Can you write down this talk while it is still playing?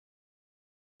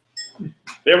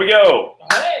There we go.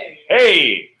 Hey.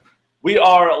 Hey, we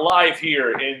are live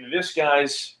here in this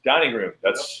guy's dining room.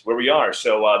 That's where we are.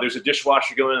 So there's a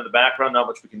dishwasher going in the background. Not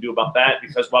much we can do about that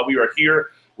because while we are here,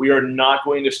 we are not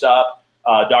going to stop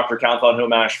Dr. Counthan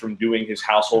Homash from doing his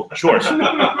household chores.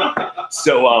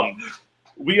 So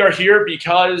we are here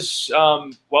because,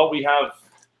 well, we have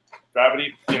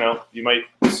gravity. You know, you might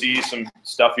see some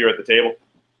stuff here at the table.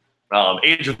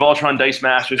 Age of Ultron Dice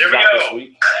Masters is out this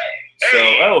week. So,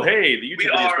 oh, hey, the YouTube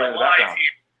video is playing in the background.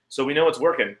 So we know it's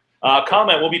working.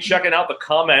 We'll be checking out the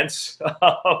comments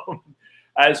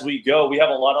as we go. We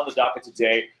have a lot on the docket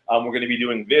today. We're going to be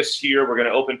doing this here. We're going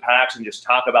to open packs and just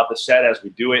talk about the set as we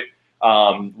do it.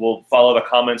 We'll follow the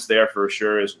comments there for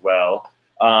sure as well.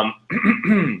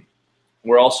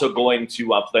 We're also going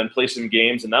to then play some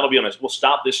games, and that'll be on us. We'll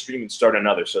stop this stream and start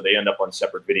another, so they end up on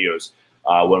separate videos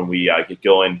when we get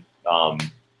going.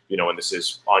 You know, and this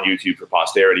is on YouTube for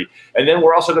posterity. And then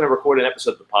we're also going to record an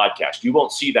episode of the podcast. You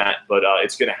won't see that, but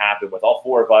it's going to happen with all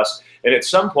four of us. And at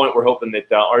some point, we're hoping that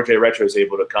RJ Retro is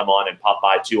able to come on and pop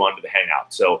by too onto the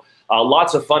Hangout. So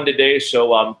lots of fun today.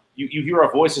 So you hear our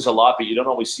voices a lot, but you don't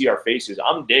always see our faces.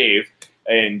 I'm Dave,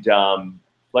 and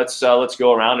let's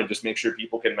go around and just make sure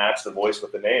people can match the voice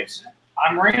with the names.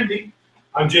 I'm Randy.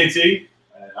 I'm JT.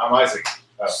 And I'm Isaac.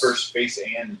 First face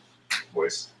and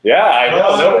voice. Yeah, I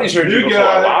know. Nobody's heard you before.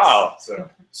 Wow.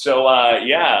 So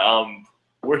yeah,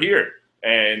 we're here,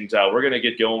 and we're gonna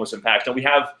get going with some packs. Now we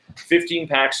have 15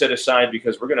 packs set aside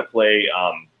because we're gonna play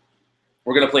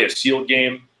a sealed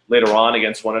game later on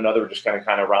against one another. We're just kind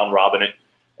of round robin it,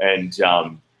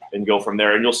 and go from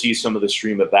there. And you'll see some of the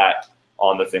stream of that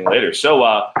on the thing later.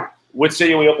 So what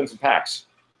say we open some packs?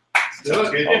 Sounds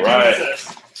good. All right.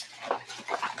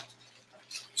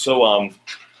 So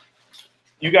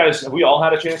you guys, have we all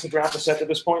had a chance to draft a set at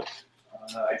this point?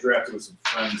 I drafted with some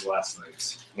friends last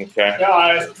night. Okay.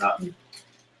 Yeah,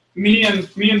 me and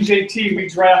JT, we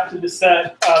drafted the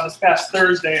set this past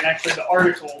Thursday, and actually the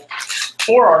article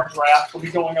for our draft will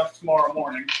be going up tomorrow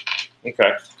morning.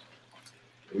 Okay.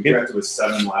 We drafted with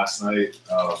 7 last night.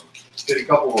 Did a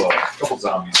couple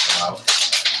zombies come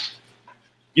out.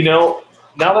 You know,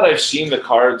 now that I've seen the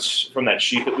cards from that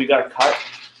sheet that we got cut,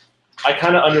 I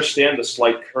kind of understand the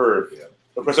slight curve. Yeah.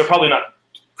 Of course, they're probably not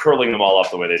curling them all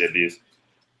up the way they did these.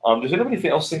 Does anybody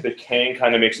else think that Kang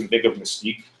kind of makes a big of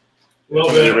Mystique? A little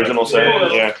from bit. The original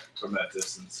set? Yeah. From that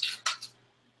distance.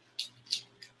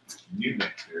 New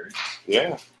Nick Fury.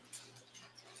 Yeah.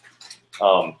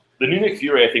 The new Nick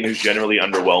Fury, I think, is generally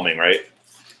underwhelming, right?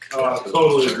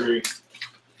 Totally agree.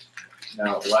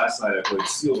 Now, last night I played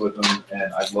Sealed with him,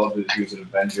 and I loved that he was an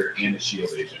Avenger and a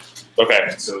Shield agent. Okay.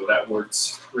 And so that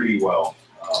worked pretty well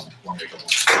for me a couple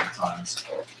of times.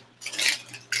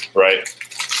 Right.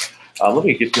 Let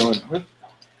me get going with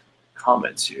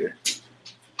comments here.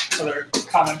 So there are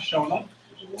comments showing up.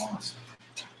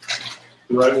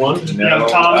 The right one? No,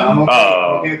 Uncommon.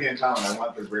 okay with the uncommon. I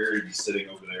want the rare to be sitting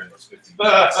over there in those 15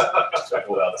 minutes. So I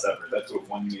pulled out separate. That's what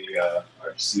won me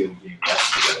our Sealed game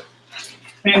yesterday.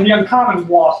 And the uncommon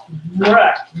wasp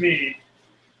wrecked me.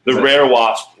 The rare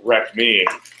wasp wrecked me,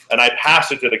 and I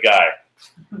passed it to the guy.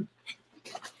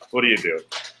 What do you do?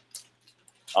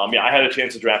 Yeah, I had a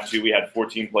chance to draft too. We had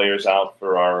 14 players out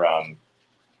for our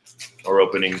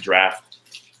opening draft,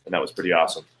 and that was pretty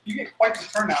awesome. You get quite the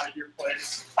turnout at your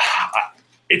place.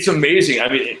 It's amazing. I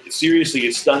mean, seriously,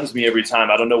 it stuns me every time.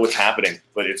 I don't know what's happening,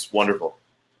 but it's wonderful.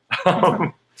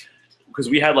 Because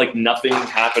we had like nothing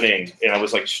happening, and I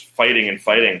was like fighting, and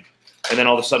then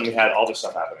all of a sudden we had all this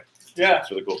stuff happening. Yeah.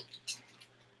 It's really cool.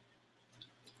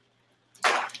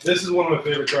 This is one of my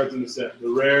favorite cards in the set, the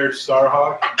rare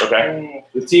Starhawk. Okay.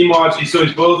 The Team Watch, so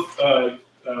he's both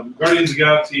Guardians of the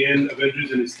Galaxy and Avengers,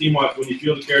 and his Team Watch, when you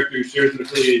field a character who shares an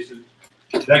affiliation,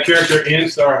 that character and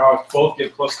Starhawk both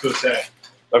get +2 attack.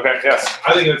 Okay, yes.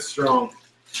 I think that's strong.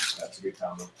 That's a good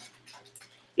combo.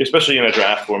 Especially in a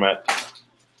draft format.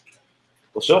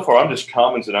 Well, so far I'm just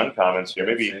commons and uncommons here.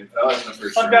 Maybe.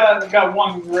 I've got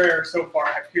one rare so far,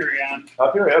 Hyperion.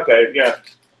 Hyperion, okay, yeah.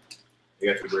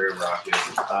 You got the rare rocket.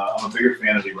 I'm a bigger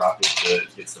fan of the rocket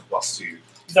that gets the +2.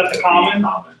 Is that the common?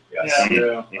 Common, yes.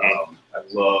 Yeah. I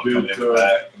love coming in with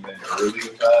that, coming in early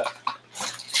with that.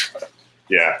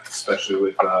 Yeah. Especially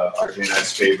with RJ and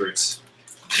I's favorites,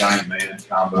 Giant Man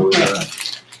combo.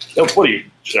 Oh, what are you,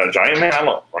 Giant Man? I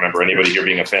don't remember anybody here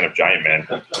being a fan of Giant Man.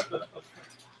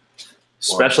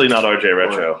 Especially not RJ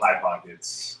Retro. Or High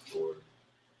Pockets. Or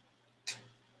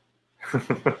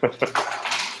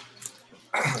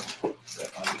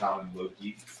that uncommon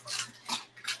Loki.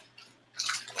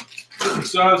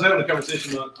 So I was having a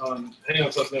conversation on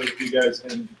Hangouts last night with you guys,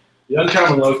 and the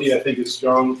uncommon Loki I think is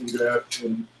strong in draft,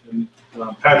 and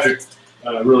Patrick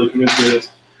really convinced me of this.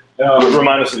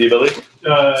 Remind us of the ability.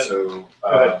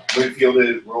 When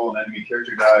fielded, roll an enemy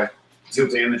character die. Deal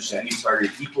damage to any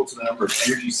target equal to the number of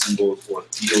energy symbols or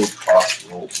field cost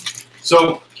rolls.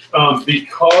 So,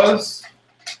 because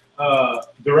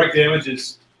direct damage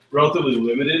is relatively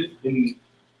limited in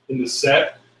the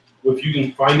set, if you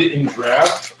can find it in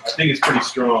draft, I think it's pretty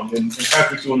strong. And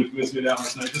Patrick's the one who convinced me of that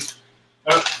last night. Just,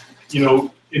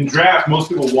 in draft, most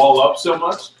people wall up so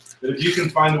much that if you can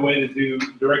find a way to do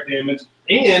direct damage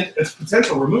and it's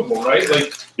potential removal, right?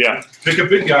 Like, yeah, pick a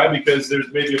big guy because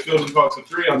there's maybe a fielding cost of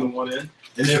 3 on the one end,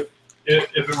 and if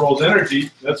it rolls energy,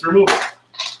 that's removal.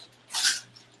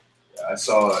 Yeah, I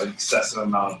saw an excessive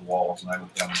amount of walls when I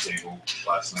went down the table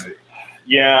last night.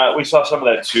 Yeah, we saw some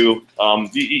of that too.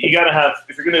 You got to have,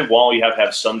 if you're going to wall, you have to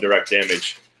have some direct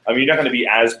damage. I mean, you're not going to be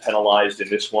as penalized in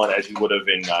this one as you would have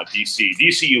in DC.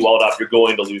 DC, you walled up, you're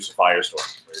going to lose a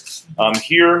Firestorm.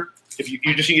 Here, if you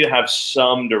just need to have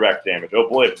some direct damage. Oh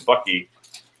boy, Bucky.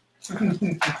 By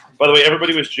the way,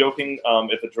 everybody was joking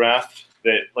at the draft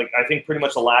that, like, I think pretty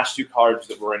much the last 2 cards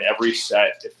that were in every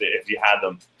set, if you had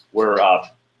them, were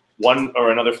one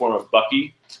or another form of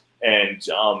Bucky and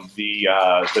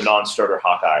the non-starter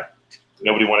Hawkeye.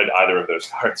 Nobody wanted either of those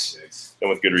cards, and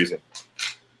with good reason.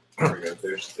 There we go.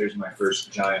 There's my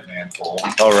first giant man pull.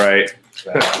 All right.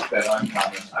 That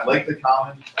uncommon. I like the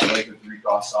common. I like the 3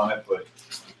 costs on it, but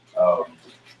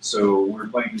so we're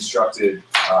playing constructed.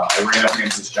 I ran up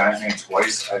against this giant man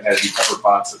twice. I've had the pepper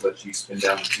pots that let you spin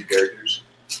down the 2 characters.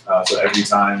 So every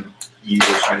time he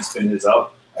was trying to spin his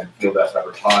up, I'd feel that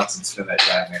pepper pots and spin that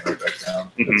giant man right back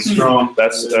down. Mm-hmm. It's strong.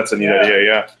 That's a neat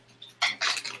idea.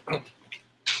 Yeah.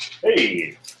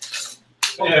 Hey.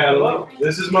 Yeah, hello.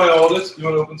 This is my oldest. You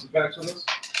want to open some packs with us?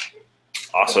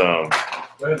 Awesome.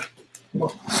 Go ahead.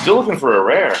 Still looking for a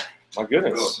rare. My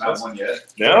goodness. Oh, not one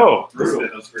yet. No.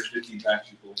 Those first 15 packs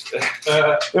you pulled.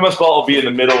 They must all be in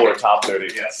the middle or top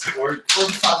 30. Yes. Or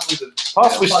possibly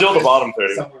Possibly still the bottom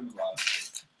 30. Somewhere in the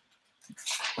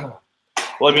bottom.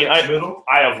 Well, I mean, Middle?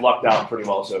 I have lucked out pretty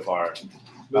well so far.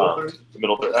 Middle 30? The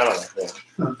middle 30. I don't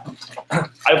know. Yeah.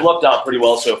 I've lucked out pretty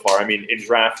well so far. I mean, in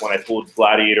draft, when I pulled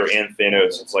Gladiator and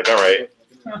Thanos, it's like, all right.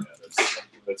 Yeah,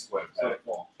 that's quite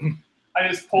impactful. I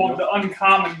just pulled the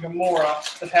uncommon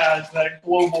Gamora that has that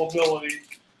global ability.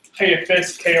 Pay a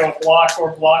fist, KO block,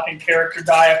 or blocking character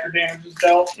die after damage is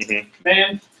dealt. Mm-hmm.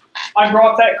 Man, I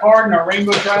brought that card in our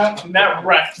rainbow draft, and that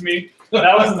wrecked me.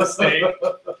 That was a mistake.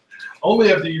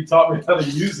 Only after you taught me how to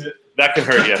use it. That can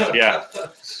hurt you, yeah.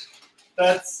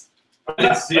 That's.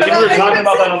 I think we were talking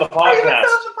about that on the I even podcast. said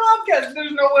on the podcast.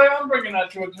 There's no way I'm bringing that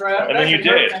to a draft. And then you That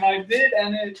could hurt, did. and I did,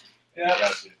 and it.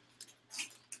 Yeah.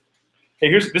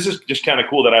 Hey, this is just kind of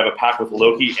cool that I have a pack with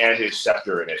Loki and his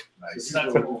scepter in it. Nice.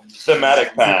 That's cool.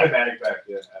 Thematic pack. Thematic pack,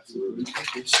 yeah, absolutely.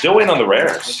 Still waiting on the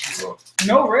rares.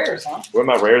 No rares, huh? Where are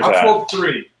my rares I at? pulled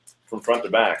 3. From front to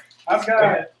back. I've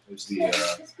got. There's the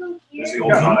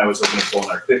Ultron I was hoping to pull in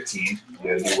our 15.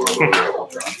 Yeah, New World Order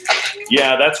Ultron.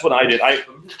 Yeah, that's what I did. I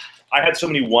had so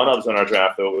many one-ups in our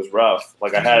draft, though. It was rough.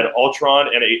 Like, I had Ultron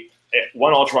and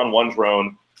one Ultron, one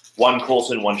drone, one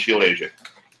Coulson, one shield agent.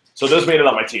 So those made it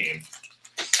on my team.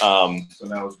 So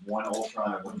now it's 1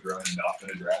 Ultron and 1 drone enough in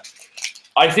a draft.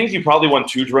 I think you probably want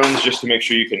 2 drones just to make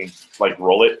sure you can, like,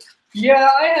 roll it. Yeah,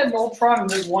 I had an Ultron and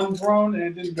did 1 drone, and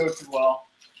it didn't go too well.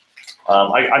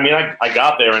 I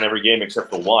got there in every game except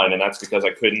for 1, and that's because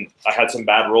I had some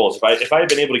bad rolls. If I had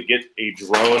been able to get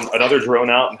another drone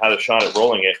out and had a shot at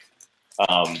rolling it,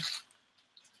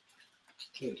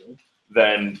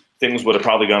 then things would have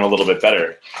probably gone a little bit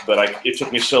better. But it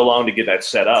took me so long to get that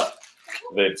set up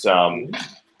that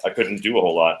I couldn't do a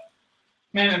whole lot.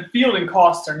 Man, and fielding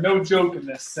costs are no joke in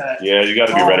this set. Yeah, you got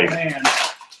to be Oh, ready. Man.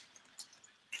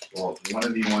 Well, one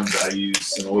of the ones I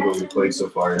use in order we played so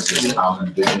far is this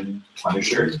Common Vision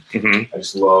Punisher. Mm-hmm. I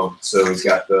just love, so he's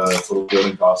got the little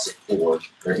building cost of 4.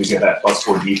 Or if he's got that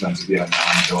 +4 defense, if you have a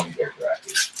non-villain character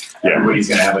active. Yeah. Everybody's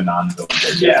going to have a non-villain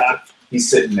character Yeah. active. He's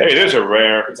sitting there. Hey, there's a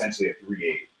rare. Potentially a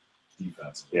 3/8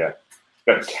 defense. Yeah.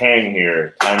 Got Kang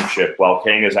here, time shift. While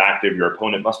Kang is active, your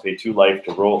opponent must pay 2 life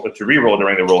to reroll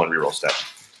during the roll and reroll step.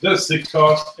 Is that a 6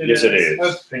 cost? Yes, it is.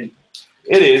 That's painful.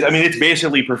 It is. I mean, it's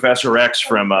basically Professor X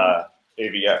from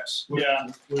AVX. Yeah.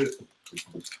 With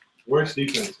worse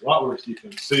defense. A lot worse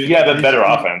defense. So Yeah, but better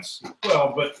offense.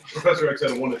 Well, but Professor X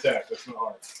had a 1 attack. That's not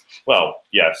hard. Well,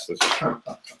 yes. That's true.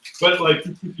 But, like,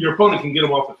 your opponent can get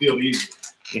him off the field easy.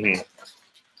 Mm-hmm.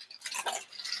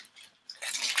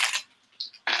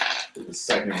 The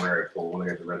second rare I pulled when I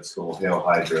got the Red Skull Hail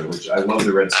Hydra, which I love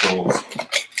the Red Skulls.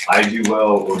 I do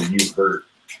well or you hurt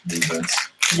movements.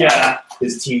 Yeah.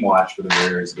 His team watch for the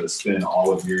rare is to spin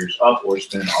all of yours up or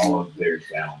spin all of theirs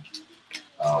down.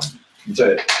 Which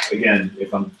again,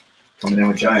 if I'm coming in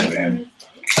with Giant Man,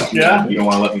 Yeah. you don't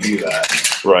want to let me do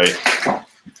that. Right.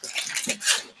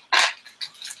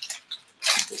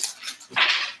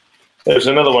 There's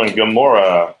another one,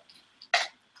 Gamora.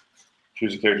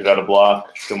 Choose a character out of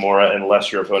block, Gamora,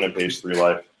 unless your opponent pays 3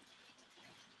 life.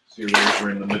 So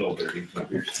we're in the middle there.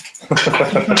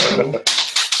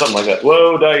 Something like that.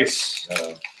 Whoa, dice.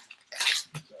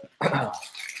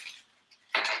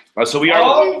 So we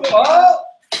are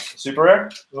super rare.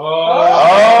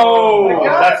 Oh, Oh,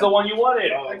 that's the one you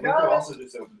wanted. Luca also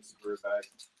just opened the super bag.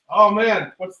 oh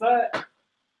man. What's that?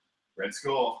 Red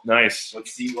Skull. Nice.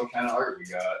 Let's see what kind of art we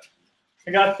got.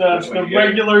 I got Which the one you get?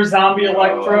 regular zombie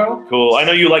Electro. Cool. I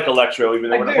know you like Electro, even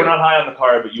though I do. we're not high on the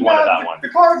card, but you wanted that one. The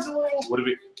card's a little. What do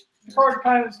we? The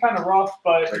card is kind of rough,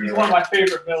 but he's one of my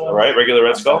favorite villains. All right, regular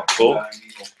Red Skull. Cool.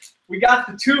 We got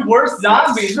the 2 worst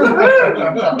zombies.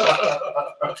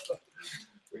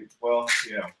 Well,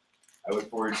 I look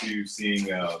forward to seeing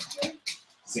how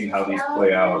these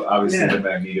play out. Obviously, the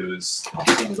Magneto is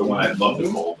the one I'd love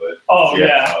to pull, but Oh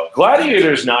yeah.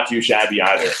 Gladiator's not too shabby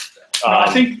either. No,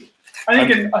 I think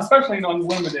especially in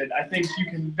Unlimited, I think you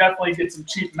can definitely get some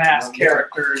cheap mask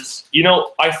characters. You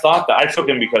know, I thought that I took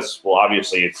him because, well,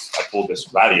 obviously I pulled this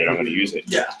Gladiator. I'm going to use it.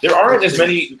 Yeah. There aren't as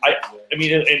many. I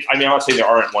mean, I'm not saying there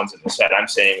aren't ones in the set. I'm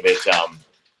saying that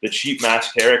the cheap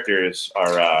mask characters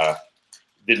are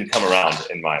didn't come around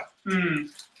in mine.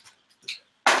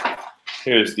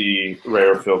 Here's the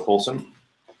rare Phil Coulson.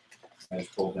 But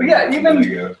yeah, and we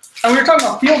were talking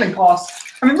about fielding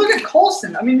costs. I mean, look at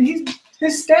Coulson. I mean,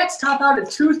 his stats top out at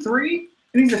 2-3,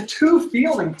 and he's a 2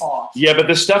 fielding cost. Yeah, but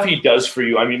the stuff he does for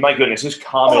you, I mean, my goodness, his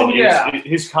common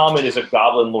is a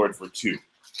Goblin Lord for 2.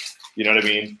 You know what I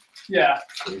mean? Yeah.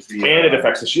 And it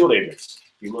affects the shield agents.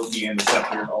 The Loki and the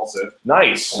Scepter also.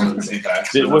 Nice. All in the same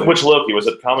pack. Which Loki? Was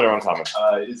it common or uncommon?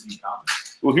 It is uncommon.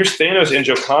 Well, here's Thanos and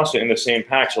Jocasta in the same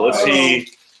pack, so let's see.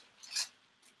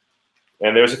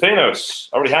 And there's a Thanos.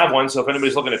 I already have one, so if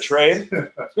anybody's looking to trade.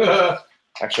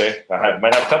 Actually, I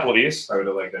might have a couple of these. I would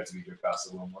have liked that to be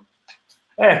Jocasta a little more.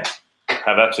 Have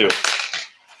that too.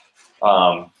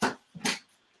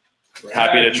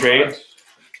 Happy to trade.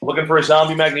 Looking for a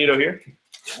zombie Magneto here.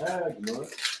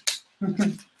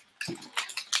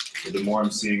 The more I'm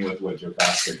seeing with what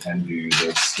Jocasta can do,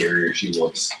 the scarier she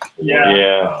looks.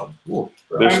 Yeah.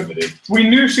 We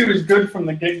knew she was good from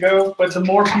the get-go, but the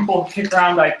more people kick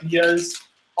around ideas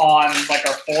on like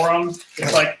our forums,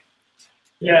 it's like,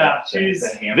 she's.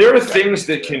 There are things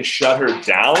that can shut her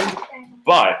down,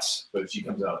 but she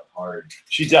comes out hard.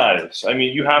 She does. I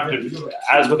mean, you have to,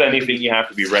 as with anything, you have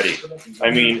to be ready.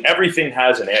 I mean, everything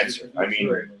has an answer. I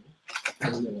mean,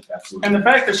 and the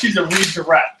fact that she's a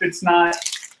redirect, it's not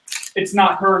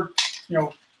her,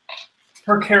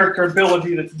 her character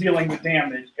ability that's dealing with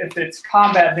damage. If it's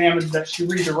combat damage that she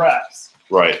redirects.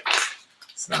 Right.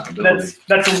 It's not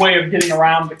that's a way of getting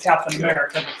around the Captain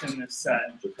America that's in this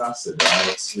set. Jocasta,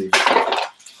 let's see.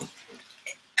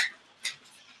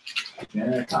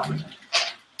 Yeah, common.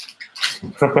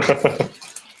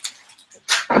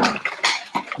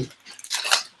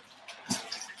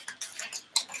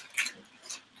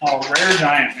 Oh, rare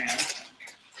Giant Man.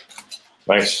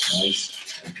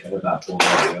 Nice. I have not pulled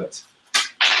that yet.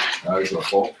 Now he's a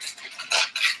full.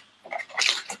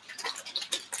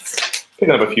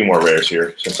 Picking up a few more rares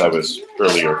here since I was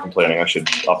earlier complaining. I should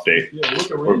update.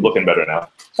 We're looking better now.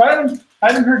 So I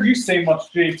haven't heard you say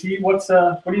much, JT. What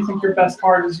do you think your best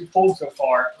card is you pulled so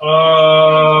far?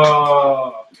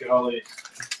 Golly.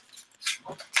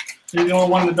 You're the only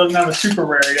one that doesn't have a super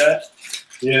rare yet.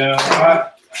 Yeah,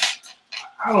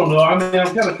 I don't know. I mean,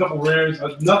 I've got a couple rares.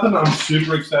 Nothing I'm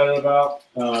super excited about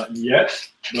yet,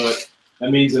 but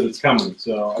that means that it's coming.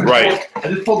 So I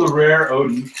just pulled a rare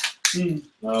Odin.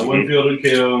 One fielded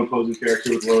KO and opposing character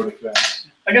with low defense.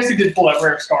 I guess you did pull that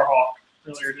rare Scarhawk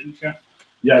earlier, didn't you?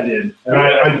 Yeah, I did. And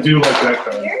I do like that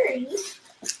card.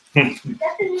 That's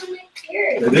a new Nick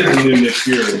Fury. It is a new Nick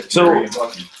Fury. So,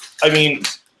 I mean,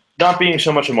 not being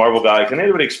so much a Marvel guy, can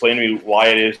anybody explain to me why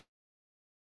it is?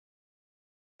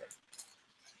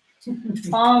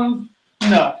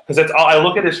 No. Because I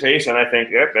look at his face and I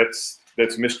think, yep, that's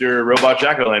Mr. Robot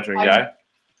Jack-o'-lantern guy.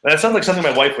 And that sounds like something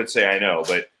my wife would say, I know,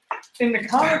 but... In the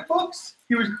comic books,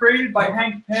 he was created by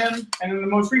Hank Pym, and in the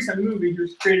most recent movie, he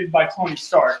was created by Tony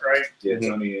Stark, right? Yeah,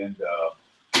 Tony and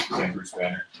Bruce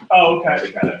Banner. Oh, okay.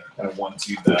 They kind of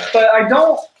one-twoed that. But I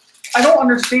don't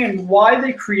understand why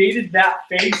they created that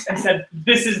face and said,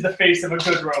 this is the face of a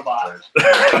good robot.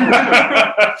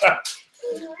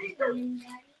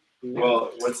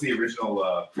 Well, what's the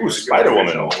original?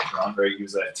 Spider-Woman. Ultron, right? He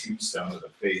was that tombstone of the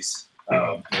face.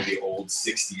 Maybe old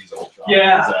 '60s Ultron.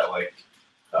 Yeah. Is that like?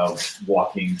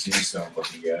 walking tombstone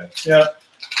looking guy. Yeah.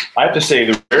 I have to say,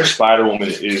 the rare Spider-Woman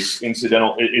is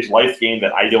incidental, is life game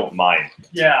that I don't mind.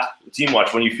 Yeah. Team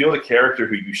Watch, when you feel the character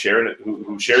who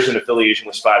shares an affiliation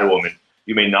with Spider-Woman,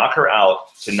 you may knock her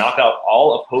out to knock out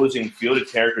all opposing fielded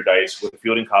character dice with a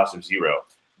fielding cost of 0.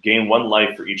 Gain 1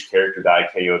 life for each character die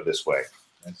KO'd this way.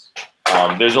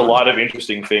 There's a lot of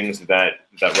interesting things that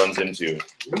runs into.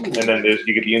 And then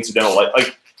you get the incidental life.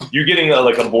 Like, you're getting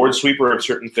like a board sweeper of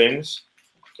certain things,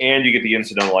 and you get the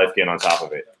incidental life gain on top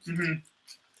of it. Mm-hmm.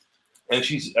 And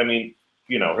she's, I mean,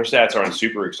 you know, her stats aren't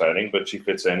super exciting, but she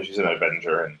fits in. She's an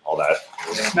Avenger and all that.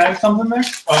 Mag something there?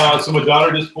 So my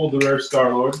daughter just pulled the rare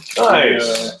Star-Lord.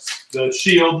 Nice. The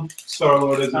Shield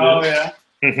Star-Lord as it is. Oh, yeah.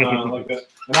 Like that.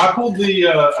 And I pulled the,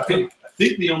 I think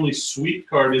the only sweet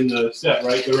card in the set,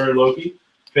 right? The rare Loki.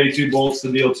 Pay 2 bolts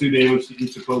to deal 2 damage to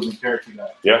each opposing character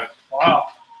die. Yeah. Wow.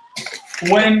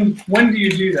 When do you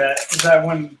do that? Is that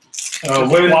when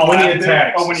when he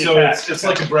attacks. Oh, when he so attacks. it's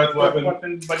like a breath weapon.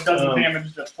 But doesn't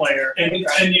damage the player. And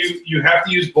you have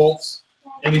to use bolts.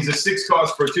 And he's a 6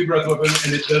 cost for a 2 breath weapon,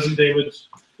 and it doesn't damage.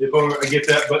 If I get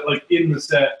that, but like in the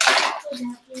set.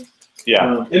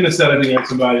 Yeah. In the set, I think that's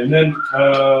somebody. And then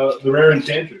the rare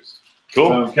Enchantress.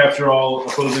 Cool. Capture all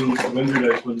opposing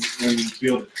Avenger dice when you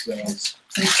field it. So.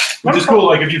 Which is cool.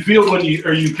 Like if you field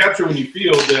you capture when you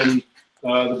field, then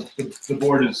the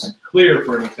board is clear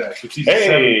for an attack.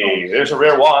 Hey, there's a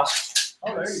rare Wasp.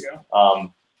 Oh, there you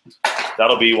go.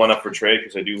 That'll be one up for trade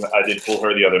because I did pull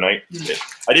her the other night.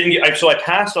 I didn't get, so I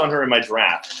passed on her in my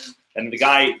draft, and the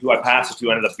guy who I passed it to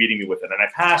ended up beating me with it. And I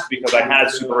passed because I had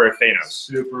super rare Thanos.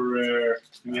 Super rare.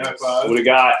 Give me a high five. What do we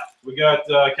got? We got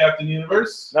Captain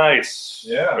Universe. Nice.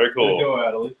 Yeah. Very cool. There you go,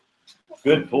 Adelaide.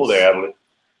 Good pull there, Adelaide.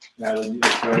 Adelaide.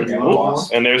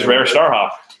 And there's rare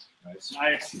Starhawk.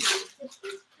 Nice.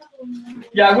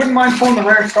 Yeah, I wouldn't mind pulling the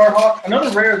rare Starhawk.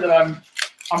 Another rare that I'm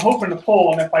hoping to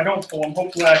pull, and if I don't pull them,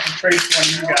 hopefully I can trade for one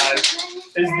of you guys,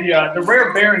 is the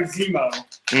rare Baron Zemo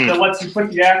that lets you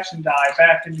put the action die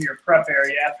back into your prep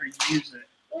area after you use it.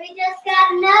 We just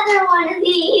got another one of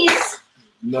these.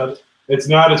 No, it's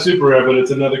not a super rare, but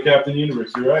it's another Captain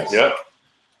Universe. You're right. Yep.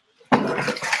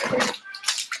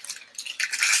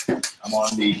 I'm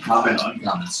on the common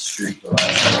uncommon streak the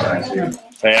last time.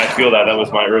 Hey, I feel that. That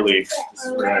was my early. This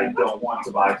is where I don't want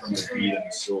to buy from the feed and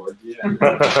the store.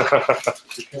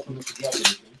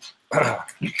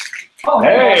 Oh,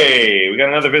 Hey, we got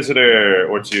another visitor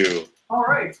or two. all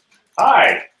right.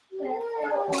 Hi.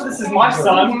 This is my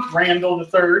son, Randall the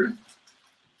Third.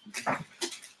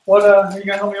 What, are you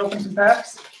gonna help me open some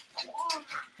packs?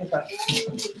 Okay.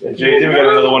 JD, we got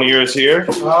another one of yours here.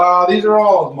 These are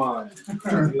all of mine.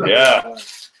 Yeah.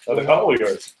 Another couple of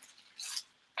yours.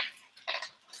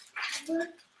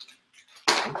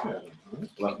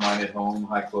 Left mine at home.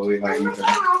 Hi, Chloe. Hi, Ethan.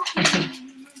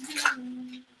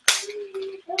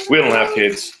 We don't have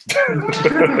kids.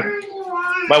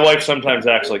 My wife sometimes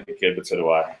acts like a kid, but so do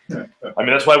I. I mean,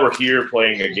 that's why we're here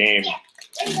playing a game,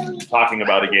 talking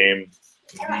about a game.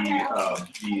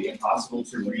 The impossible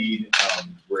to read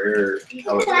rare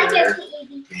color rare.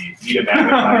 The need a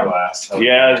magnifying glass.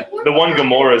 Yeah, the one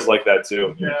Gamora is like that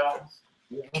too. Yeah.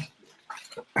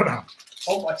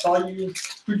 Oh, I saw you.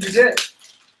 Who'd you get?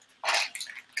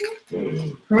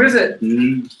 Who is it?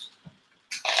 Who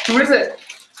is it?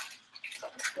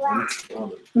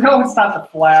 No, it's not the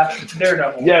Flash. It's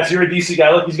Daredevil. Yes, you're a DC guy.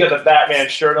 Look, he's got the Batman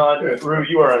shirt on. Rue,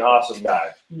 you are an awesome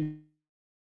guy.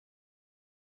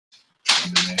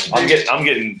 I'm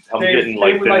getting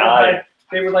like denied.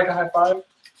 They would like a high five.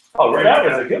 Oh, that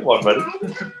was a good one, buddy.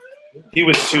 He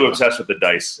was too obsessed with the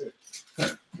dice.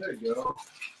 There you go.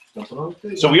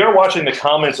 So we are watching the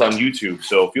comments on YouTube,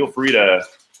 so feel free to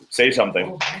say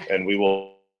something, and we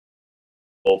will,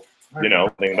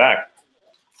 think back.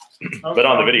 But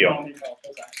on the video.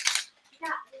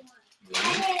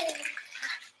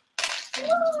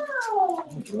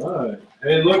 Right.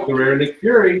 Hey, look, the rare Nick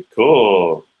Fury.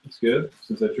 Cool. That's good,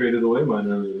 since I traded away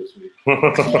mine earlier this week.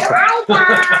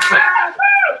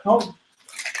 Oh,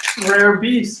 rare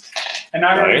beast. And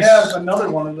I already Nice. have another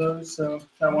one of those, so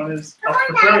that one is up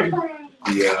for trade.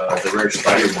 The rare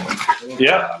Spider-Woman.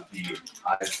 Yeah. The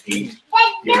I-8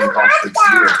 even costed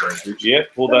 0 characters. Yeah,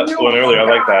 pulled that one earlier. I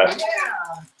like that.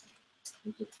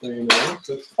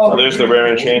 Oh, There's the rare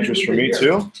Enchantress for me,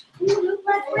 too. You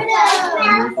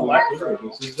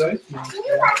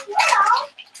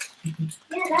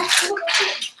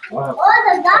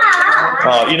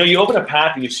open a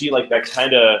pack and you see like that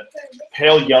kind of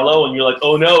pale yellow, and you're like,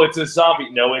 oh no, it's a zombie.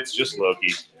 No, it's just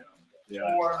Loki. Yeah,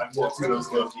 I pulled 2 of those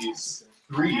Lokis.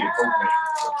 3 opening.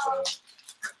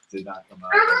 did not come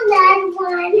out. I'm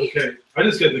one. Okay, I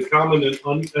just got the common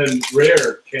and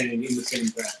rare Kang in the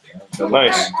same pack.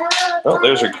 Nice. Oh,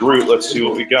 there's a Groot. Let's see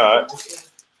what we got.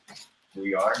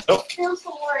 We are. Nope, Feels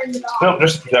so worried about. nope,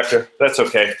 there's a protector. That's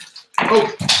okay. Oh,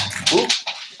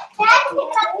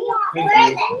 Thank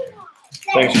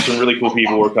Thanks to some really cool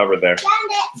people we're covered there.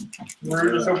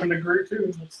 We're just opened a Groot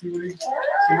too. Let's see what which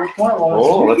one it was.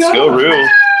 Oh, let's go, Rue.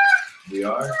 We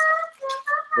are.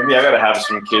 Maybe I gotta have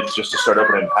some kids just to start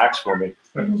opening packs for me.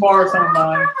 You can borrow some of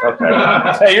mine.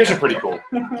 Okay. Hey, yours are pretty cool.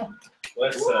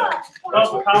 Let's.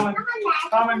 Oh, common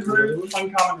Groot,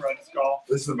 uncommon Red Skull.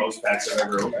 This is the most packs I've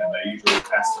ever opened. I usually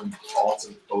pass them all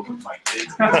to both of my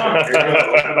kids.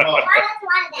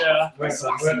 Yeah. My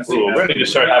son's Ooh, we're ready to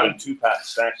start having 2-pack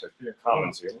stacks of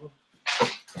commons here.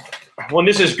 Well, and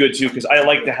this is good too because I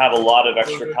like to have a lot of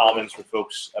extra commons for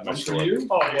folks at my for store. you?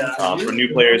 Oh yeah. For new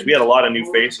players, we had a lot of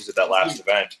new faces at that last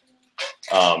event,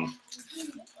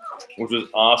 which was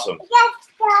awesome.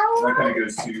 That kind of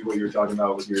goes to what you were talking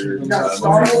about with your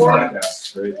Star Wars.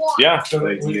 podcast, right? Yeah. The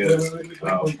idea of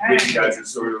if you guys are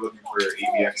sort of looking for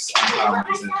AVX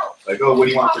uncommons and like, oh, what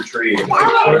do you want for trade? And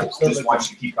I just want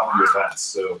you to keep coming to events.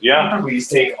 So Yeah. please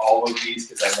take all of these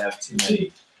because I have too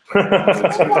many.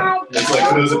 It's like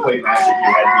for those that play Magic,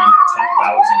 you had me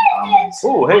 10,000 commons.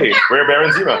 Oh, hey, Rare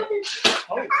Baron Zero.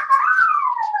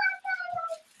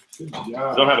 Good I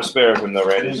job. don't have a spare of him though,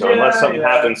 Randy. So unless something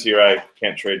happens here, I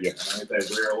can't trade you. I like that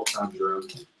rare Ultron drone.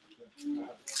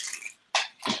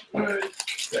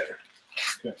 There.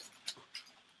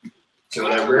 So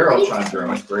that rare Ultron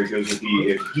drone, where it goes with the,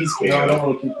 if he's No, I don't KO,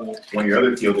 want to keep that. when your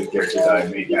other fielded character died,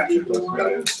 may capture both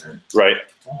guys in turn. Right.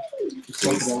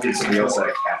 So it's somebody else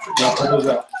that captured. No, pull those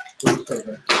out. Pull those out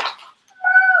there.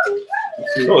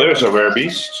 Let's see. Oh, there's a rare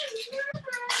beast.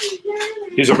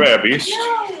 He's a rare beast.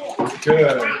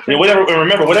 Good.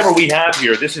 Remember, whatever we have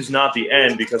here, this is not the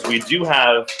end because we do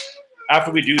have,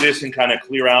 after we do this and kind of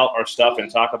clear out our stuff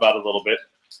and talk about it a little bit,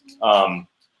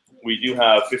 we do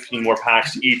have 15 more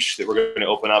packs each that we're going to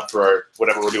open up for our,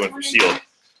 whatever we're doing for sealed.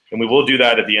 And we will do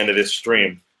that at the end of this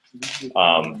stream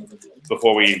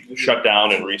before we shut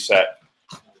down and reset.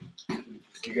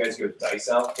 Do you guys go dice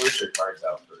out first or cards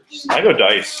out first? I go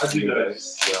dice. I do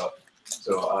dice.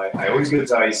 So I always go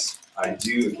dice. I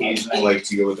do occasionally like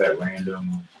to go with that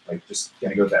random, like just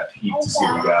kind of go with that peek to see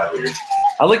what we got here.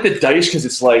 I like the dice because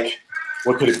it's like,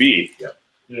 what could it be? Yeah.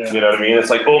 You know what I mean? It's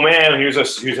like, oh man, here's a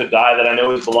die that I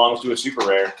know belongs to a super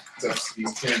rare. So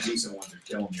these translucent ones are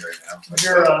killing me right now.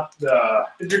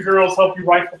 Did your girls help you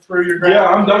rifle through your Yeah,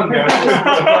 I'm done, guys.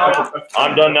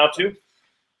 I'm done now too.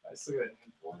 I still got a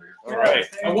handful here. All right.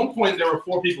 At one point, there were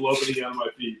 4 people opening on my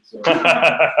feet. So.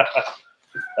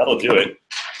 That'll do it.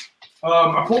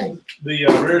 I pulled the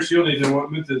rare shield agent. I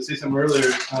wanted to say something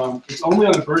earlier. It's only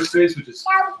on the burst phase, which is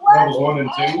levels 1 and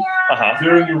 2. Uh-huh.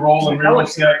 During your roll and reroll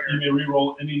step, you may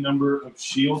reroll any number of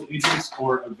shield agents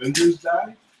or Avengers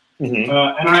die. Mm-hmm.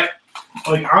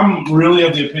 And I'm really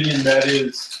of the opinion that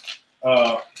is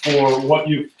for what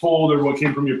you've pulled or what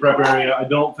came from your prep area. I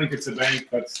don't think it's a bank.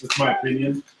 That's my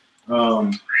opinion.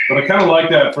 But I kind of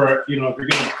like that for, if you're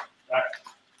getting.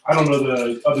 I don't know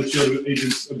the other shield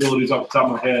agents' abilities off the top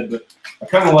of my head, but I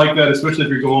kind of like that, especially if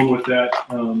you're going with that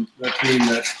theme,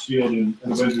 that shield and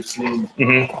Avengers theme,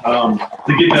 to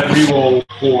get that reroll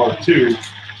for 2.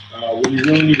 When you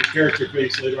really need a character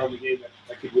face later on in the game,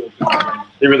 that could really come in.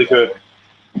 They really could.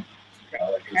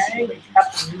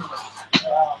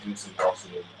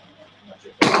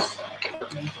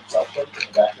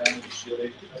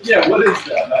 Yeah, what is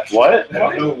that? What? I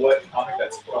don't know what comic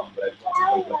that's from, but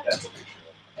I want to know what that's a picture of.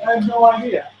 I have no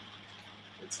idea.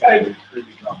 It's got a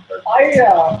creepy comic.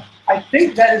 I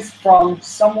think that is from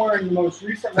somewhere in the most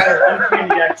recent run of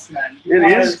Uncanny X-Men. It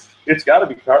is. It's got to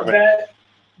be Cartman.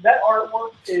 That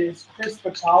artwork is Chris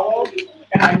Bachalo,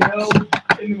 and I know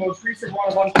in the most recent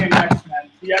run of Uncanny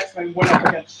X-Men, the X-Men went up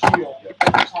against S.H.I.E.L.D.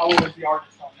 and Bachalo was the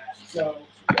artist on that. So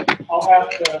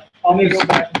I'll need to go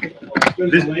back and take a look.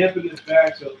 There's a lamp in his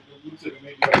bag, so it looks like it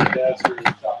may be on the desk or on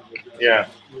top of it. Yeah.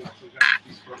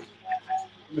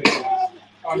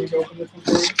 I'll need to open this one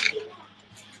for you.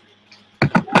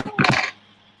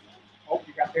 Oh,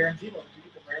 you got Baron Zero. Did you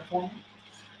get the rare for me?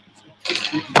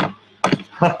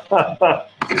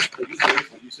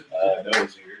 No,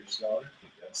 it's your scholar.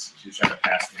 Yes, she was trying to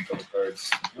pass me a couple cards.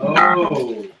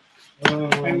 Oh.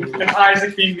 And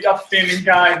Isaac being the upstanding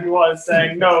guy he was,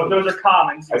 saying, no, those are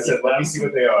commons. I said, let me see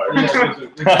what they are.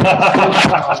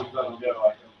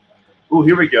 Ooh,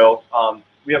 here we go.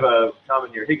 We have a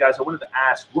comment here. Hey guys, I wanted to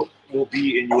ask, what will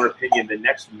be, in your opinion, the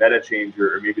next meta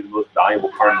changer, or maybe the most valuable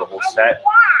card in the whole set?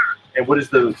 And what is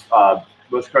the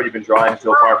most card you've been drawing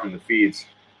so far from the feeds?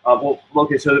 Well,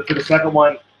 okay, so for the second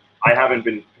one, I haven't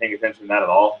been paying attention to that at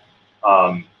all.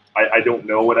 I don't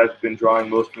know what I've been drawing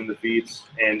most from the feeds,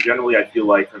 and generally I feel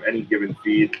like from any given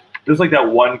feed, there's like that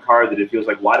one card that it feels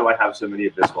like, why do I have so many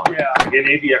of this one? Yeah. In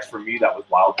AVX for me, that was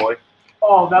Wild Boy.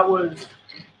 Oh, that was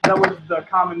the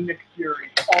common Nick Fury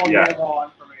all day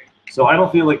long for me. So I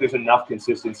don't feel like there's enough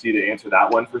consistency to answer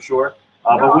that one for sure.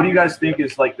 But what do you guys think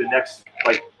is like the next,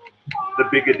 like the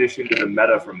big addition to the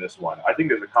meta from this one? I think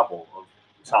there's a couple of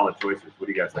solid choices. What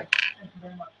do you guys think?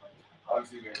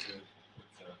 Obviously, we have to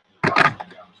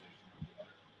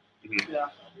Yeah.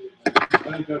 I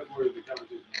think that's where the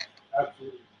conversation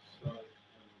absolutely started.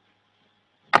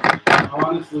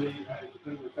 Honestly, I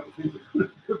think a couple things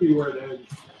could be where it ends.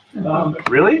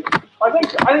 Really? I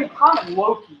think common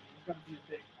Loki is going to be a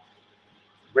big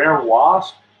Rare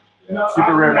Wasp?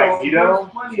 Super rare Magneto? There's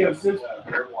plenty of this.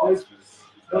 There's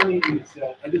plenty in the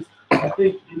set. I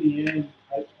think in the end,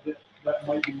 that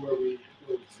might be where we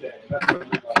stay. That's what I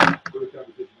mean by where the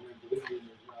conversation went. But in the end,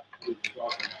 there's not really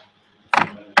talking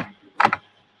about.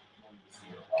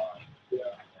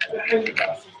 Yeah.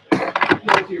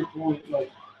 And to your point,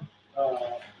 like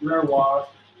Rare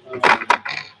Wasp, I think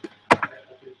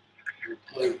will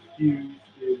play huge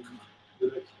in the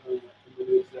next in the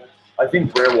new set. I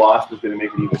think Rare Wasp is going to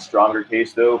make an even stronger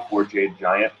case, though, for Jade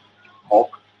Giant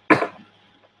Hulk.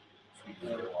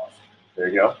 There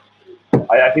you go.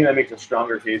 I think that makes a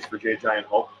stronger case for Jade Giant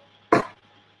Hulk. For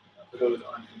those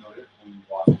unfamiliar, when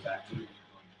Wasp is actually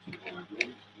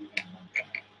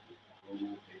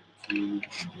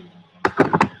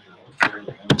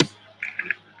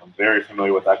I'm very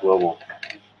familiar with that global.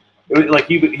 It was like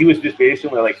he was just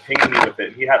basically like pinging me with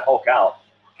it. He had Hulk out,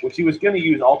 which he was going to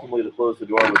use ultimately to close the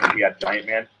door with him. He had Giant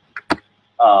Man,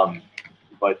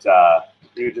 but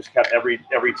he just kept every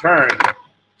turn.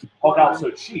 Hulk out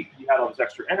so cheap. He had all this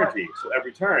extra energy, so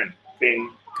every turn, ping,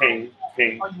 ping,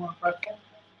 ping. Oh, you want to press it?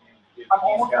 I'm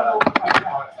almost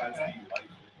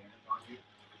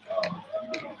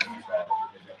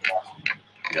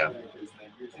Yeah.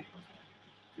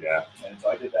 Yeah. And so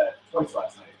I did that twice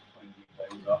last night.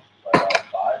 I was up by about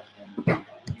 5, and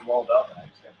he walled up, and I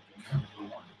just kept for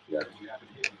 1. Yeah. You have to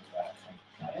get into that.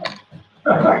 I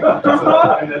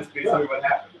am. And that's basically what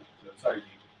happened. So, sorry,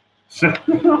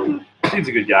 Dean. He's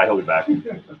a good guy. He'll be back.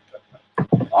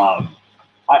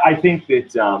 I think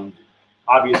that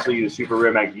obviously the Super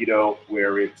Rare Magneto,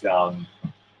 where it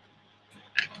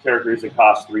characters that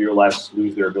cost 3 or less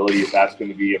lose their abilities, that's going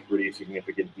to be a pretty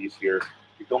significant piece here.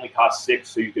 It only costs 6,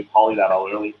 so you could poly that all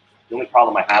early. The only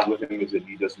problem I have with him is that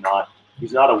he's not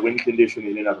a win condition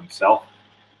in and of himself.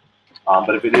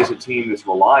 But if it is a team that's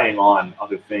relying on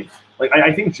other things, like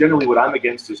I think generally what I'm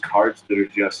against is cards that are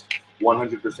just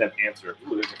 100% answer.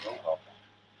 Ooh, there's a phone call.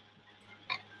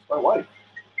 It's my wife.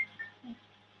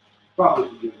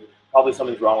 Probably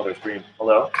something's wrong with our stream.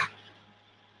 Hello?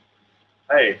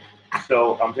 Hey,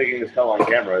 so I'm taking this call on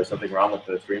camera. Is something wrong with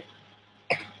the stream?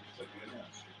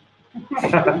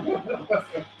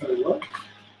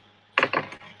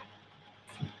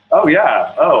 Oh,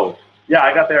 yeah. Oh, yeah,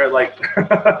 I got there like,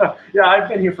 yeah, I've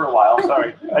been here for a while.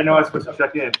 Sorry. I know I was supposed to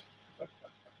check in.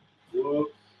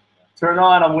 Whoops. Turn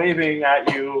on. I'm waving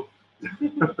at you.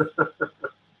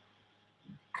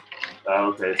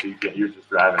 Okay, so you're just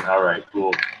driving. All right,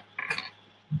 cool.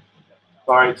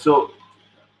 All right, so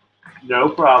no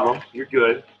problem. You're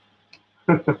good.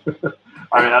 All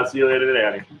right, I'll see you later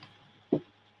today, honey.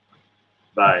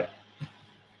 Bye.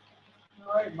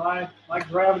 All right, my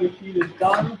gravity feed is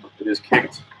done. It is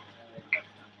kicked.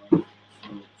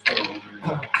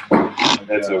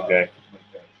 That's okay.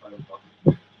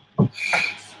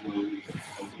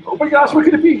 Oh my gosh, what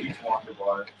could it be?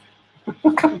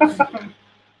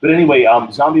 But anyway,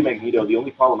 Zombie Magneto, the only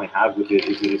problem I have with it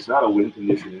is that it's not a win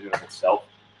condition in and of itself.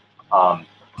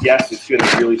 Yes, it's going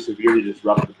to really severely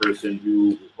disrupt the person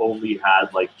who only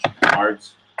had like 2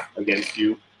 cards against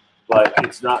you, but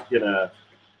it's not going to,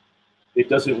 it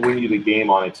doesn't win you the game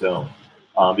on its own.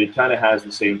 It kind of has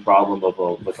the same problem of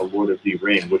a Lord of the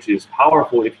Ring, which is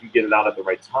powerful if you get it out at the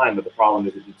right time, but the problem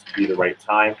is it needs to be the right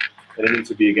time, and it needs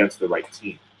to be against the right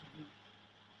team.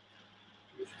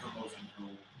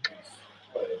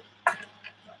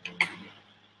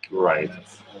 Right.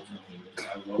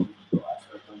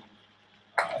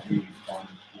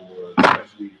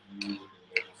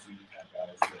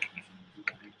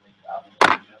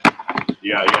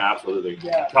 Yeah, absolutely.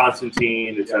 Yeah.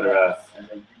 Constantine, etc. And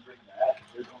then you bring that,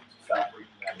 they're going to stop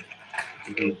breaking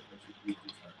that. Mhm.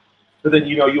 But then,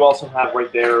 you also have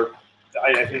right there,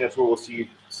 I think that's where we'll see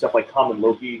stuff like Common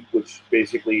Loki, which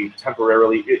basically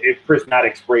temporarily, it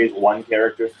prismatic sprays one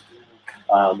character.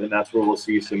 And that's where we'll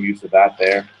see some use of that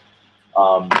there.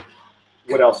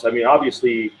 What else? I mean,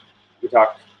 obviously, we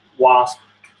talked Wasp.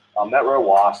 That rare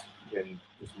Wasp can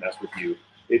just mess with you.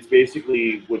 It's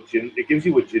basically it gives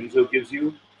you what Jinzo gives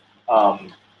you,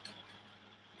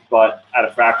 but at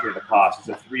a fraction of the cost. It's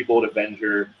a 3-Bolt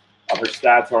Avenger. Her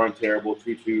stats aren't terrible: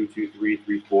 2/2,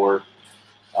 2/3,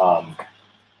 3/4,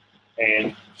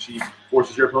 and she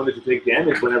forces your opponent to take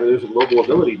damage whenever there's a global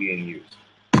ability being used.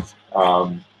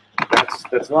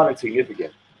 That's not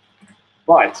insignificant,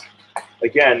 but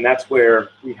again, that's where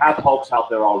we have Hulks out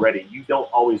there already. You don't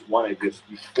always want to just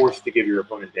be forced to give your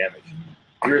opponent damage.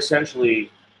 You're essentially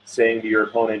saying to your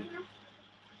opponent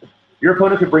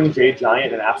could bring Jade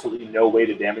Giant and absolutely no way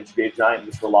to damage Jade Giant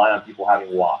and just rely on people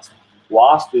having Wasp.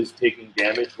 Wasp is taking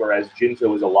damage, whereas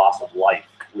Jinzo is a loss of life,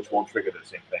 which won't trigger the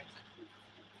same thing.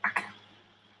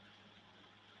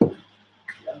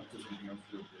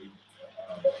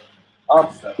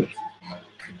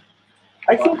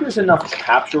 I think there's enough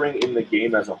capturing in the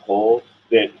game as a whole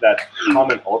that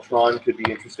common Ultron could be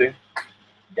interesting.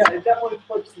 Yeah, it definitely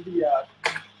puts the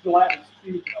Gelatinous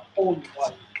Cube in a whole new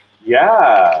light.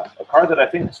 Yeah, a card that I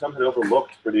think some had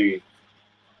overlooked pretty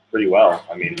well.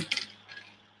 I mean,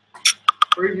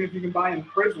 or even if you can buy in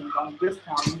prisons on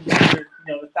discount, you get your,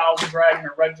 the 1,000 Dragon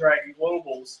or Red Dragon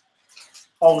globals.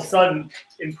 All of a sudden,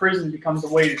 in prison becomes a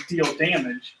way to deal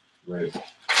damage. Right.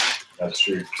 That's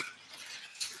true.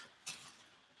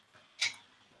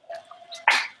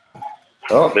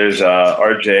 Oh, there's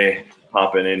RJ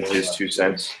popping in his 2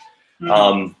 cents.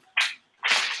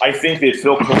 I think that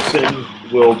Phil Coulson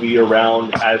will be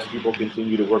around as people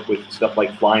continue to work with stuff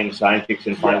like flying sidekicks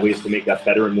and find ways to make that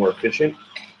better and more efficient,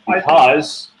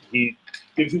 because he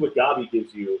gives you what Gabi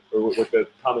gives you, or what the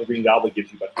common green goblin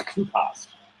gives you, but for 2 costs.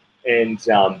 And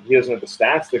he doesn't have the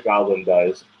stats that Goblin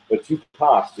does, but 2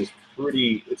 costs is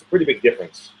it's a pretty big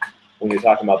difference when you're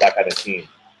talking about that kind of team.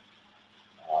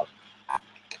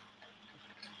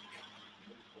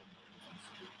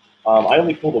 I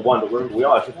only pulled the 1, but we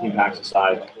all have 15 packs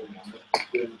aside.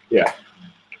 Yeah.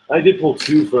 I did pull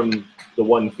 2 from the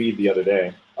 1 feed the other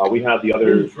day. We have the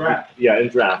other... In draft. Yeah, in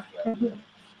draft.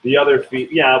 The other feed...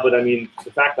 Yeah, but I mean,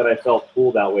 the fact that I felt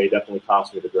pulled that way definitely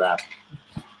cost me the draft.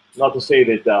 Not to say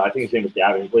that I think his name was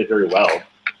Gavin. He played very well.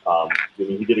 I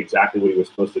mean, he did exactly what he was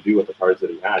supposed to do with the cards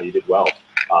that he had. He did well.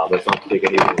 That's not to take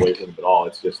anything away from him at all.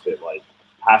 It's just that, like,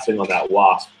 passing on that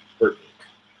Wasp hurt me.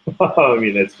 I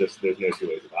mean, it's just, there's no 2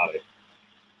 ways about it.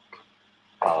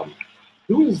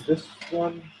 Who is this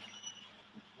one?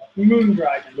 Moon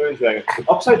Dragon. Moon Dragon.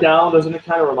 Upside down, doesn't it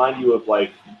kind of remind you of,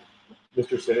 like,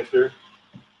 Mr. Sinister?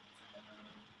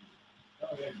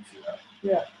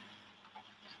 Yeah.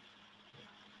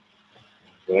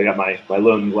 So I got my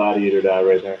lone gladiator die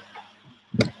right there.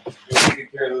 You can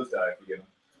carry those die if you get them.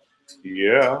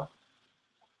 Yeah.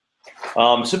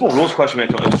 Simple rules question, man.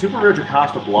 Super Rare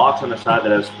Jocasta blocks on the side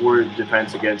that has 4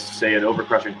 defense against, say, an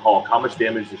overcrushing Hulk. How much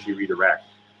damage does she redirect?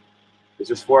 It's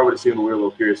just 4, I would assume, but we were a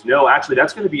little curious. No, actually,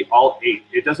 that's going to be all 8.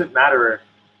 It doesn't matter.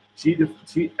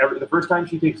 The first time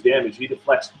she takes damage, she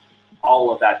deflects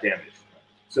all of that damage.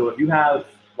 So if you have,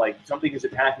 like, something is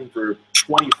attacking for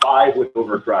 25 with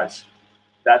overcrush,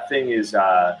 that thing's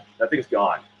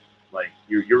gone. Like,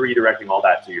 you're redirecting all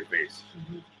that to your face.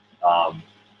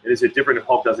 Is it different if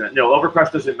Hulk doesn't? No,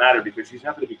 Overcrush doesn't matter because she's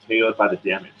not going to be KO'd by the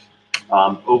damage.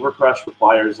 Overcrush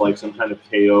requires like some kind of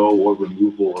KO or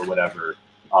removal or whatever,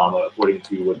 according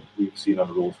to what we've seen on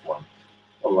the rules form.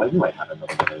 Oh, I knew I had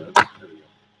another one of those. There we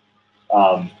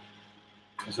go.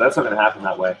 So that's not going to happen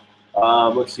that way.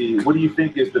 Let's see. What do you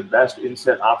think is the best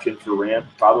inset option for ramp?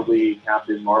 Probably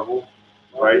Captain Marvel,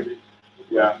 right?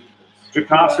 Yeah.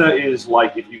 Jocasta is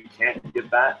like if you can't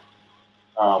get that.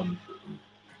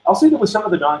 I'll say that with some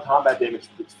of the non-combat damage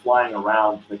that's flying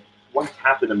around, like one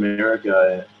Captain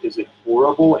America isn't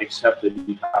horrible except that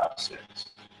he got 6.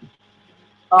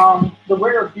 The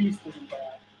rare Beast isn't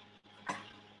bad.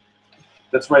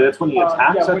 That's right. That's when he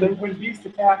attacks. Yeah, I think. When Beast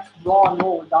attacks, draw and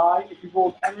roll or die. If you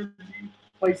roll energy,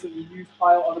 place it in the use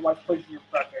pile. Otherwise, place it in your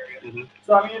prep area.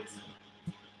 So I mean,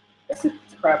 it's a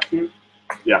crapshoot.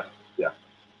 Yeah.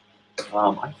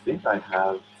 I think I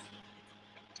have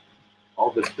all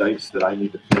the dice that I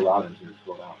need to fill out in here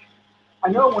filled out.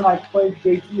 I know when I played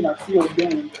JT in our sealed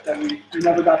game that we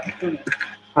never got to finish.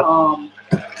 I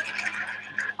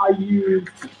used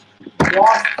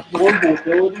Wasp Global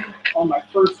Ability on my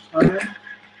first turn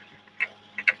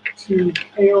to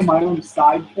KO my own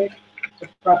sidekick to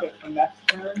prep it for next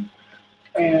turn.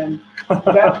 And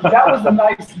that was a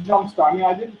nice jump start. I mean,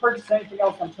 I didn't purchase anything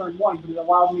else on turn 1, but it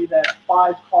allowed me that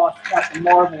 5-cost Captain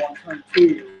Marvel on turn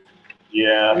 2.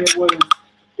 Yeah. And it was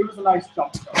a nice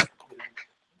jump start.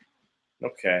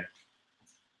 Okay.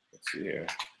 Let's see here.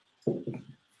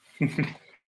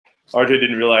 RJ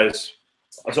didn't realize.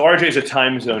 So RJ's a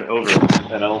time zone over,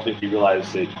 and I don't think he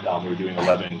realized that we were doing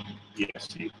 11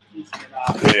 EST.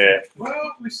 Yeah.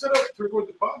 Well, we set up to record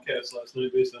the podcast last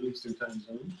night based on Eastern time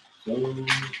zone. So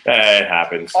It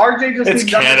happens. RJ just It's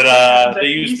needs to understand Canada. that They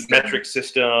use the Eastern- metric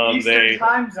system. Eastern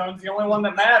time zone's the only one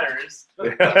that matters. the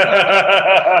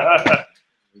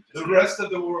rest of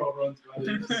the world runs by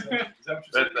the Eastern time zone. Is that what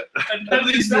you're saying? At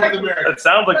least North America. That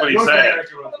sounds like what he's North saying.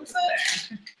 America runs That's what I'm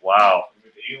saying. Wow.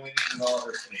 With aliens and all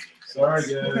our Canadians. Sorry,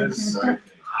 guys. Sorry.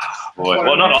 Boy.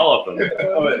 Well, not all of them.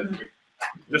 Oh, yeah.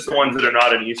 Just the ones that are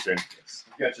not in Eastern.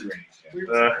 You got your ratings, yeah.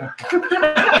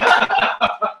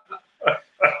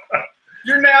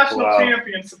 Your national Wow.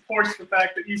 champion supports the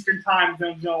fact that Eastern time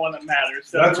zone's the only one that matters.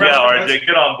 So That's the rest Yeah, of us- RJ,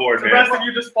 get on board, the man. rest of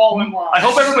you just fall in line. I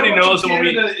hope everybody So much knows of that when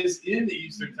we. Canada is in the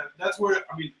Eastern time. That's where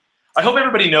I hope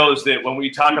everybody knows that when we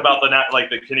talk about the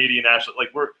the Canadian national, like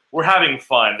we're having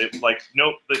fun. Like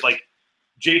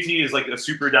JT is like a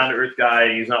super down to earth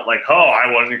guy. He's not like, oh, I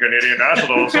won the Canadian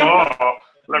Nationals. Oh,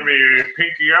 let me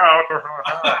pinky out.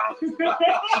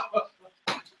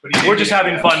 But he We're did just get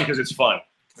having that. fun because it's fun.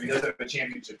 He does have a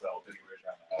championship belt that he wears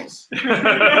around the house.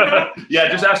 Yeah,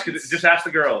 just ask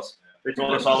the girls. They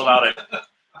told us all about it.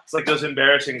 It's like those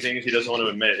embarrassing things he doesn't want to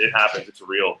admit. It happens. It's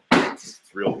real. It's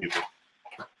real, people.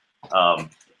 Yeah, I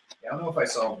don't know if I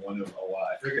saw one of a lot.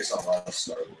 I think I saw a lot of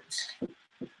Star Wars.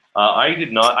 I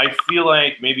did not. I feel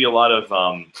like maybe a lot of.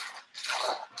 I don't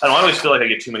know. I always feel like I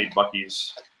get too many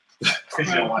Buckies. You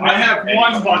don't want I have any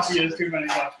one of Bucky those. is too many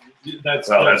Buckies. that's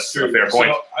a fair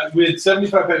point. So we had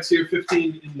 75 packs here,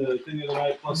 15 in the thing the other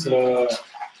night, plus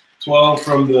 12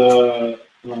 from the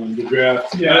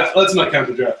draft. Yeah. Let's not count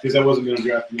the draft because I wasn't going to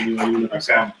draft them anyway, even if I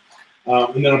saw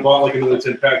them. And then I bought like another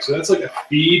 10 packs. So that's like a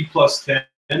feed plus 10.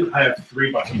 I have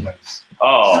 3 Bucky packs.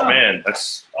 Oh man,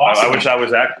 that's Awesome. I wish I was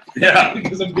that. Yeah.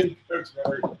 Because I'm getting perks for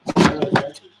every.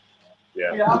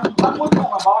 Yeah. Yeah, I'm looking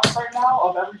at my box right now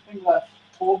of everything that I've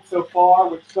pulled so far,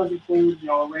 which does include,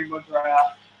 a rainbow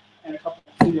draft and a couple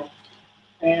of seals.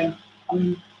 And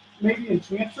maybe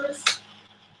Enchantress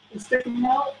is sticking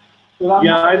out. But I'm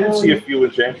not really- few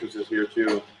enchantresses here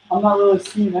too. I'm not really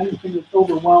seeing anything that's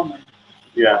overwhelming.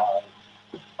 Yeah.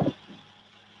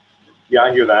 Yeah,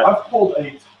 I hear that. I've pulled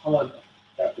a ton of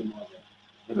Captain Marvel.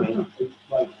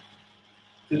 Like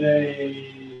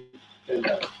today, and,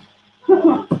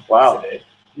 Wow. Today.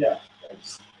 yeah. Like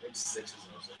 6 of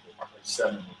those, like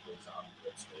 7 with those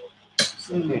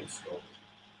on the skull.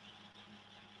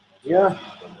 Yeah.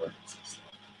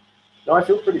 No, I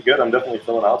feel pretty good. I'm definitely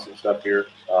filling out some stuff here.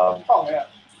 Oh yeah.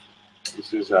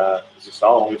 This is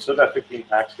solid. We've still got 15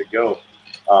 packs to go.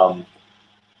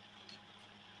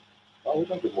 We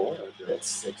don't do more. That's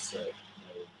 6.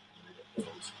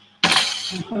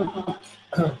 No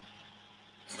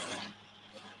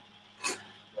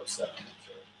 7.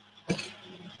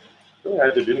 Really, I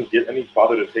either didn't get any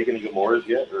bother to take any Gamoras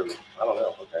yet, or I don't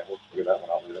know. Okay, we'll figure that one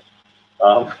out later.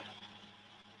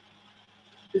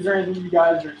 Is there anything you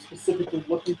guys are specifically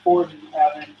looking for that you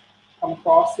haven't come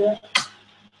across yet?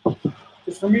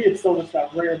 Because for me, it's still just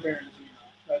that rare Baron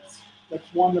Zemo.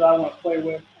 That's one that I want to play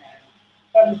with,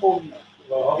 and haven't pulled him yet.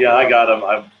 Well, Yeah, I got them.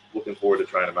 I'm looking forward to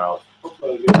trying them out.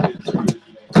 hopefully I'll get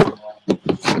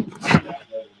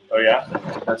Oh yeah,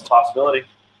 that's a possibility.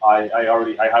 I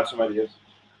have some ideas.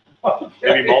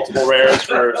 Maybe multiple rares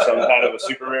for some kind of a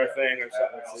super rare thing or I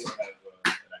something. also have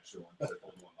an extra one. I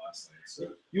pulled one last night. So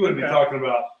You wouldn't be talking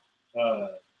about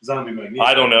Zombie Magneto.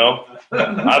 I don't know.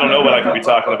 I don't know what I could be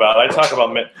talking about. I talk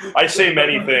about I say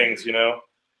many things,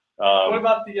 What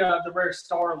about the rare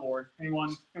Star Lord?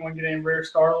 Anyone get any rare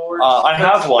Star Lords? I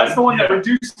have one. That's the one that Yeah.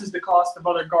 reduces the cost of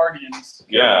other Guardians.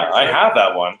 Yeah, I have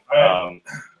that one. I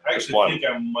actually one. think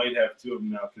I might have 2 of them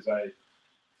now because I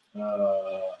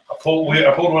pulled one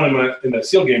in the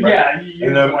seal game, right? Yeah, you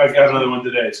And then use I've one. got another one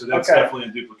today, so that's Okay. definitely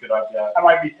a duplicate I've got. I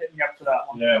might be hitting you up for that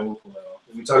one. Yeah, we'll pull that off.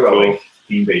 when we talk about Cool. like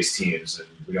theme-based teams, and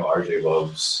we know RJ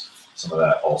loves some of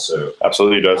that also.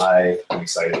 Absolutely does. I am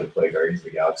excited to play Guardians of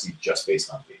the Galaxy just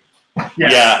based on theme.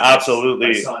 Yeah, My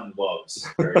absolutely. son loves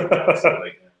Guardians of the Galaxy.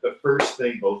 Like the first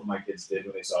thing both of my kids did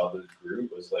when they saw the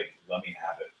group was like, "Let me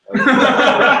have it." Like,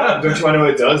 don't you want to know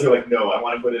what it does? They're like, "No, I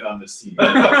want to put it on this team."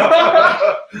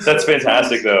 That's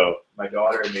fantastic, though. My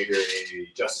daughter made her a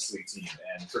Justice League team,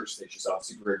 and first thing she saw the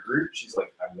Super Rare group, she's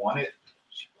like, "I want it."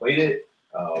 She played it.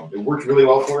 It worked really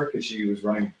well for her because she was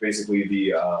running basically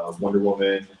the Wonder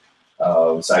Woman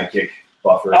sidekick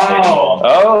buffer. Oh,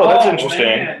 that's Oh, interesting.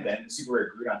 man. And then the Super Rare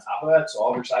Groot on top of that, so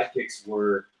all of her sidekicks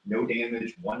were no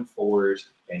damage, 1/4s,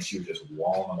 and she was just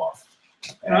walling them off.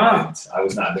 And I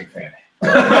was not a big fan.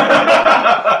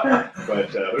 But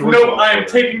it works No, well I am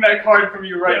for her. taking that card from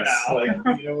you right Yes, now.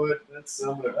 like, you know what? I'm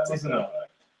gonna That take was that enough. back.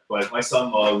 But my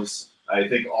son loves. I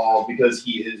think because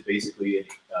he is basically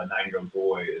a 9-year-old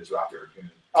boy, is Rocket Raccoon.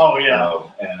 Oh yeah.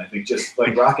 And I think just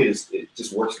like Rocket it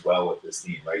just works well with this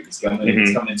team, right? He's coming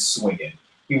in swinging.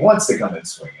 He wants to come in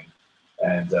swinging,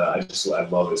 and I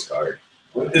love this card.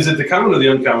 Is it the common or the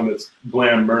uncommon that's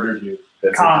Blam murdered you?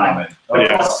 That's Common. common.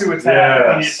 Yeah. Plus 2 attack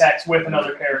when he Yes. attacks with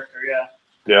another character. Yeah.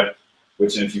 Yeah.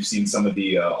 Which, if you've seen some of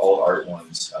the alt art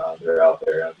ones that are out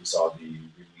there, if you saw the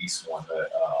release one that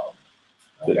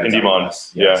The Guys Indie Out Mon,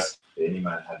 West, yes, the Indie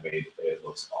Mon had made. It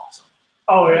looks awesome.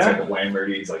 Oh It's yeah. like the Whammer,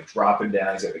 he's like dropping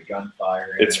down. He's got the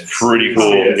gunfire. It's pretty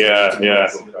cool. Yeah, yeah.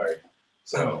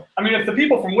 So I mean, if the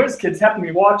people from WizKids happen to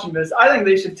be watching this, I think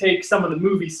they should take some of the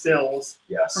movie stills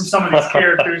yes, from some of these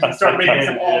characters and start making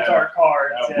some alt art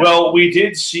cards. Yeah. Well, we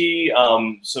did see a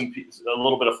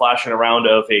little bit of flashing around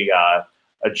of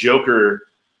a Joker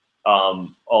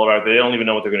all around. They don't even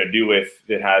know what they're going to do with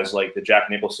it. Has like the Jack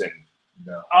Nicholson.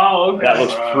 no. Oh, okay. That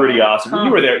looks pretty awesome. Huh.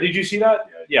 You were there. Did you see that?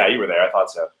 Yeah, you were there. I thought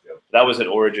so. Yeah. That was at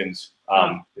Origins.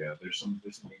 Yeah, there's some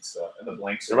neat stuff. And the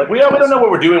blanks. They're like, we don't know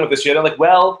what we're doing with this yet. I'm like,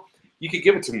 well, you could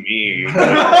give it to me.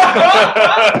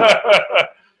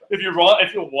 If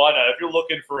you're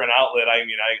looking for an outlet, I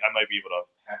mean, I might be able to.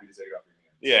 Happy to take it off your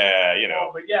hands. Yeah, you know.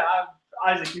 Oh, but yeah,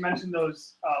 Isaac, you mentioned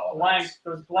those blank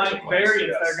Blanks,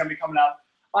 variants that yes. are going to be coming out.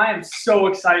 I am so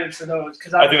excited for those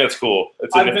because I think that's cool.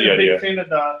 It's a I've been nifty a big idea. fan of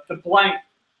the blank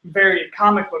variant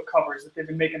comic book covers that they've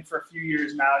been making for a few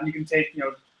years now, and you can take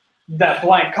that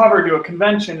blank cover to a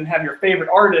convention and have your favorite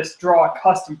artist draw a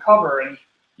custom cover. And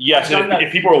Yes, I've done that.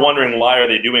 if people are wondering why are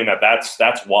they doing that, that's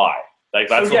why. Like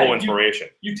that's So, the yeah, whole inspiration.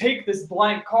 you take this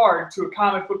blank card to a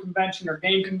comic book convention or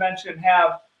game convention and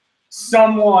have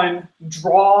someone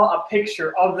draw a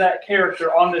picture of that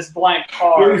character on this blank It would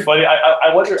card. be funny.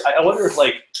 I wonder if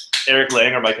like Eric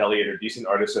Lang or Mike Elliott are decent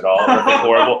artists at all, or if they're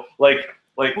horrible. Like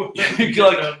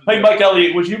hey Mike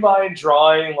Elliott, would you mind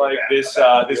drawing like this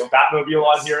Batmobile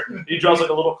on here? He draws like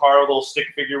a little car with a little stick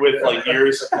figure with like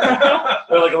ears, or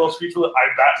like a little speech with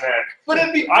I'm Batman. But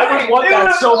it'd be I would great. want It that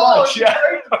would- so oh, much. it'd be Yeah.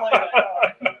 great to play that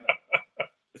card.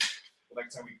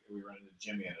 Next time we run into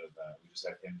Jimmy out of that, we just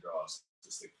have him draw us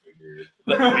a stick figure.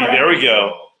 There we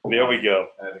go. There we go.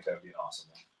 I think that'd be an awesome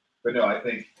one. But no, I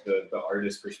think the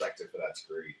artist perspective for that's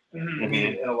great. Mhm. I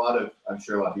mean, and I'm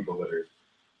sure a lot of people that are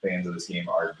fans of this game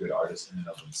are good artists in and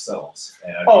of themselves.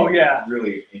 And I'd be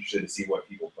really interested to see what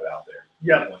people put out there.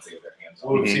 Yeah. Once they get their hands I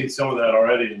on would it. have seen some of that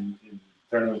already in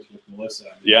tournaments with Melissa.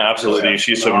 I mean, Yeah, absolutely. yeah,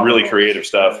 She's some really creative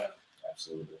stuff. Yeah.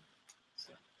 Absolutely.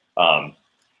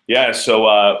 Yeah,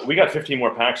 so we got 15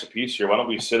 more packs apiece here. Why don't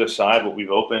we sit aside what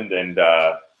we've opened and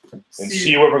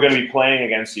see what we're going to be playing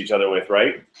against each other with,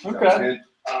 right? Okay.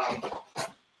 Sounds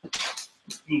good.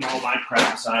 Move all my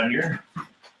crap aside here.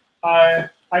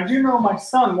 I do know my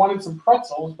son wanted some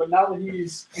pretzels, but now that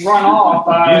he's run off,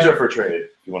 These are for trade, if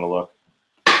you want to look.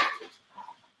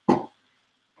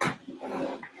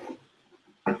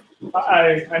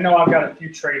 I know I've got a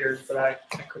few traders, but I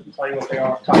couldn't tell you what they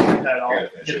are. Top of my head, I'll Yeah,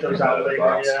 finish get it those out out of the later.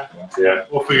 box. Yeah. Yeah,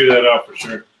 We'll figure that out for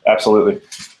sure. absolutely.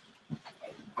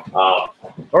 All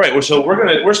right, well, so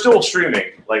we're still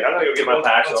streaming. Like, I'm gonna go get my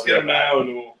packs. Let's I'll get be them right back. now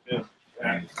and we'll. Yeah.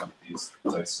 And these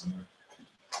dice somewhere.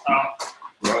 Uh,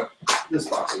 Right. This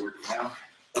box will work now.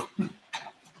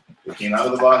 It came out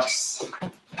of the box.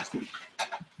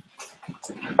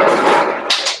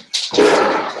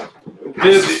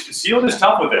 Sealed is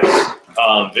tough with this.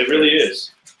 It really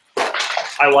is.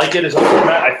 I like it as a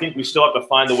format. I think we still have to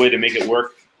find a way to make it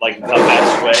work like the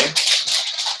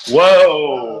best way.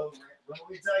 Whoa!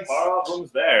 Rolling dice.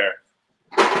 Problems there.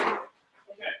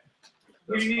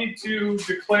 we need to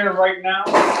declare right now,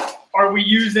 are we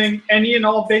using any and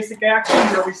all basic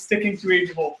actions, or are we sticking to Age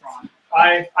of Ultron?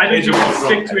 I think Age we of should Ultron.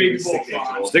 stick to I think Age we of stick to Age of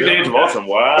Ultron. Ultron. Stick to Age of Ultron.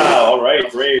 Wow. All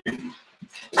right.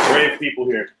 Brave people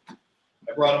here.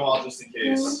 I brought them all just in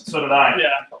case. So did I. Yeah.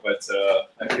 But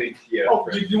I think, yeah. Oh,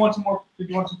 did you want some more? Did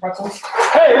you want some pretzels?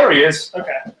 Hey, there he is.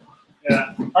 Okay.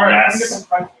 Yeah. All right. I'm gonna get Yes. some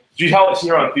pretzels. Do you how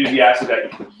you're enthusiastic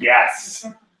that yes,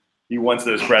 he wants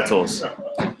those pretzels.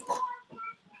 I'm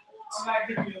not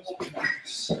giving you the whole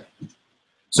thing.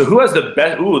 So who has the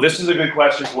best? Ooh, this is a good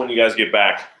question for when you guys get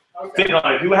back. Okay. Think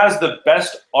on it. Who has the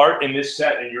best art in this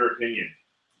set, in your opinion?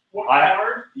 What I-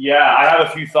 card? Yeah, I have a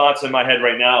few thoughts in my head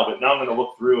right now, but now I'm going to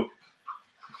look through.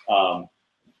 No,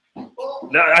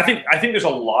 I think there's a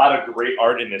lot of great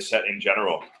art in this set in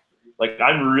general. Like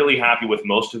I'm really happy with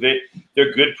most of it.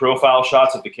 They're good profile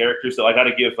shots of the characters. Though I got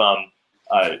to give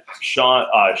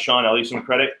Sean Ellie some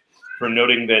credit for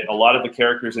noting that a lot of the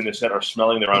characters in this set are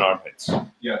smelling their own armpits.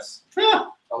 Yes.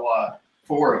 A lot.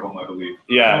 4 of them, I believe.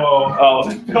 Yeah. Oh, Oh,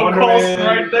 Phil Coulson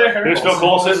right there. there's Phil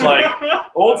Coulson, like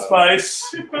Old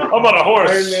Spice. I'm on a horse.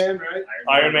 Iron Man, right?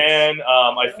 Iron Man.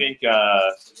 I think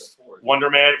Wonder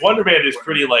Man. Wonder Man is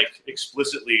pretty like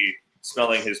explicitly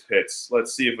smelling his pits.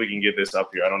 Let's see if we can get this up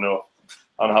here. I don't know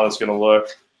how that's gonna look,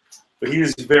 but he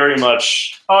is very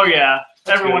much. Oh yeah,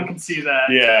 everyone can see that.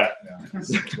 Yeah.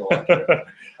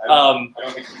 I don't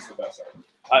think he's the best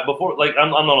artist. Before, like,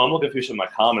 I'm looking through some of my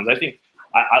comments. I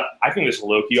think this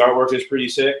Loki artwork is pretty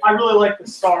sick. I really like the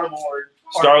Star-Lord.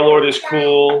 Star-Lord is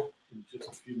cool.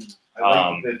 I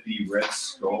like that the Red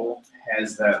Skull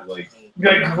has that like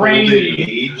Like golden grainy.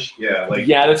 age. Yeah, like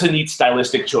Yeah, that's a neat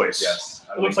stylistic choice. yes.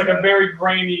 I It looks like like a that. very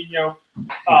grainy,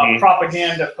 Mhm.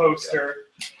 propaganda poster.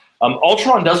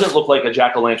 Ultron doesn't look like a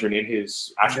jack-o'-lantern in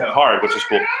his actual No. card, which is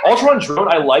cool. Ultron drone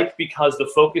I like because the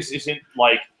focus isn't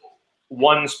like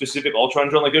one specific Ultron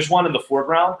drone. Like there's one in the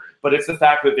foreground, but it's the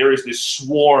fact that there is this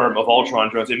swarm of Ultron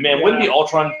drones. And man, wouldn't the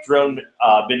Ultron drone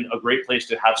been a great place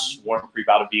to have swarm creep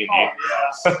out of D&D? Oh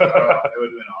yes. It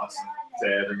would have been awesome to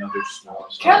add another small.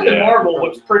 Captain Yeah. Marvel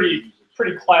looks pretty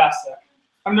classic.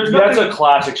 I mean, there's That's nothing. a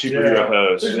classic superhero Yeah.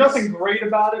 pose. There's nothing great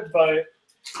about it, but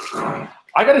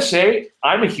I gotta say,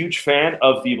 I'm a huge fan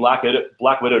of the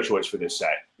Black Widow choice for this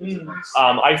set.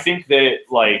 I think that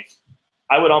like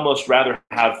I would almost rather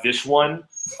have this one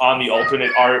on the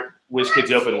alternate art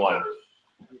WizKids Open one.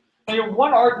 I mean,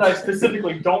 one art that I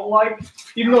specifically don't like,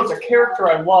 even though it's a character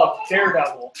I love,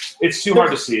 Daredevil. It's too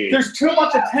hard to see. There's too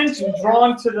much attention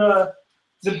drawn to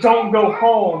the "Don't Go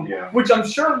Home," Yeah. which I'm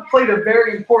sure played a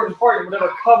very important part in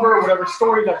whatever cover, or whatever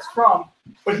story that's from.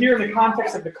 But here, in the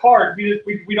context of the card,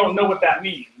 we don't know what that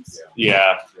means.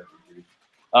 Yeah.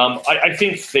 I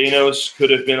think Thanos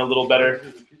could have been a little better.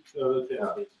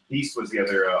 Beast was the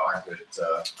other armpit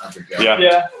guy. Yeah.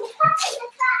 Yeah.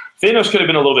 Thanos could have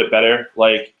been a little bit better.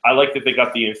 Like, I like that they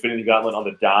got the Infinity Gauntlet on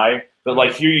the die, but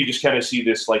like here you just kind of see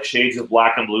this like shades of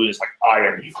black and blue, and it's like I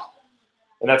am you,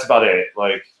 and that's about it.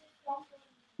 Like,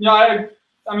 Yeah,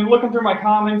 I mean, looking through my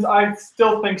comments, I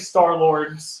still think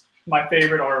Star-Lord's my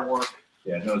favorite artwork.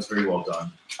 Yeah, no, it's very well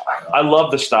done. I love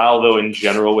the style though in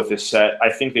general with this set. I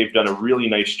think they've done a really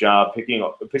nice job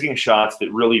picking shots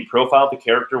that really profile the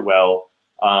character well.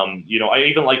 I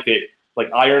even like that. Like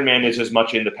Iron Man is as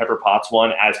much in the Pepper Potts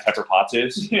one as Pepper Potts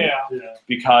is. Yeah.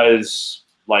 Because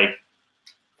like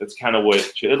that's kind of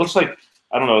what it looks like.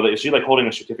 I don't know. Is she like holding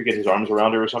a certificate, his arms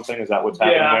around her or something? Is that what's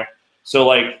happening there? So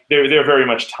like they're very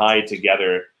much tied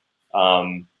together.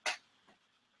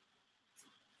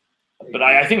 But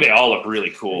I think they all look really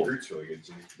cool. Groot's really good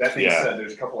too. That being said,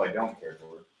 there's a couple I don't care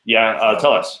for. Yeah,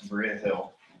 tell us. Maria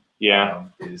Hill. Yeah.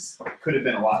 Could have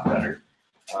been a lot better.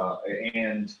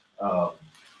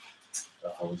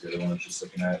 What was the other one I was just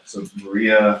looking at? So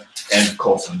Maria and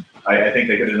Coulson. I think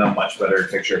they could have done a much better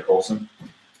picture of Coulson.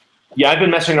 Yeah, I've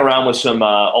been messing around with some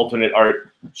alternate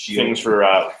art things for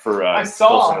I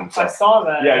saw Coulson, so. I saw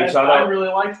that. Yeah, you saw that? I really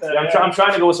liked that. Yeah, I'm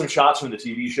trying to go with some shots from the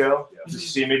TV show. Yeah. Just to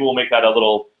see, maybe we'll make that a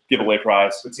little giveaway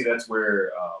prize. But see, that's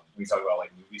where we talk about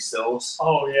like movie stills.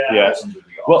 Oh yeah. Yeah. Coulson's would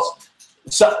be Well, awesome.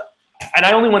 So, and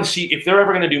I only want to see if they're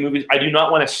ever going to do movies. I do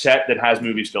not want a set that has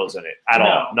movie stills in it at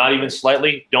all. Not even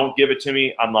slightly. Don't give it to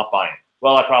me. I'm not buying it.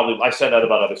 Well, I said that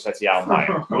about other sets. Yeah, I'm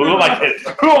buying it. Who am I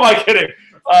kidding? Who am I kidding?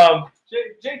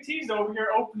 JT's over here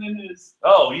opening his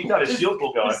You got his shield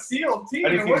pull going. sealed tee.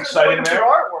 Anything We're just exciting looking there?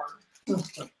 for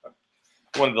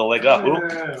artwork. Wanted to leg up. Oop.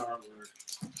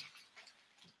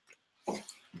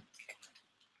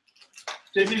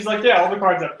 JT's like, yeah, all the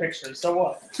cards have pictures. So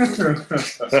what?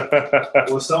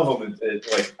 Well, some of them,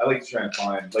 like I like to try and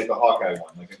find like the Hawkeye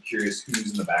one. Like I'm curious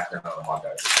who's in the background of the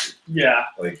Hawkeye picture. Yeah.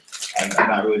 Like I'm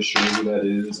not really sure who that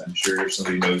is. I'm sure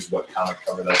somebody knows what comic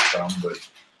cover that's from, but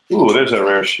Ooh, there's a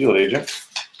rare shield agent.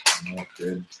 not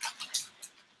good.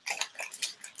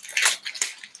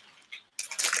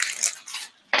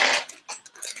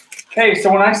 Okay,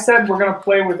 so when I said we're gonna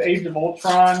play with Age of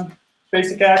Ultron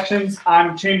basic actions,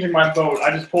 I'm changing my vote.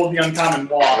 I just pulled the uncommon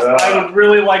Wasp. I would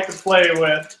really like to play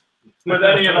with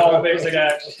any and all basic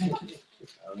actions.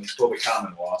 Let's pull the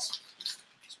common Wasp.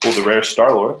 Let's pull the rare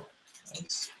Star-Lord.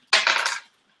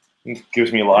 It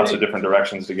gives me lots of different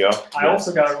directions to go. I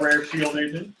also got a rare shield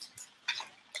agent.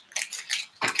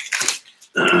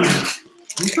 I'm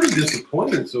pretty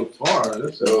disappointed so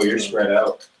far. So you're spread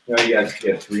out. You know, you guys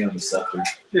get 3 on the scepter.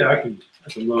 Yeah, I can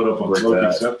load up on Break Loki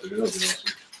that. Scepter. That'll be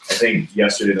awesome. I think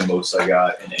yesterday the most I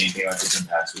got in anything like this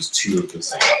impacts was 2 of the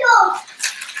same.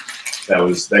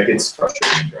 That gets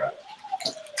frustrating to draft.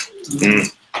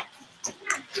 Mm.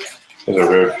 There's a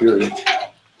rare Fury.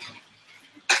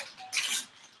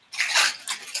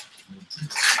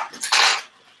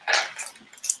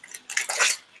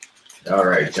 All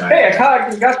right, Hey, giant.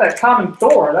 I got that common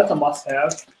Thor. That's a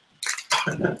must-have.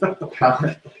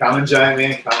 Common giant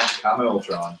man, common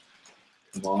Ultron.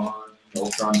 Come on,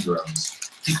 Ultron drums.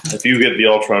 If you get the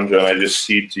Ultron drone, I just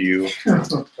cede to you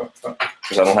because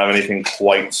I don't have anything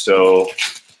quite so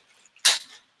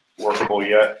workable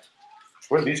yet.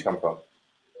 Where did these come from?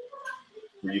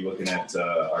 Were you looking at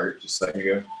art just a second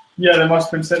ago? Yeah, they must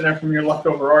have been sitting there from your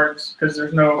leftover arts because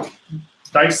there's no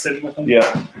dice sitting with them.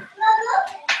 Yeah.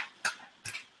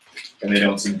 And they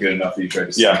don't seem good enough that you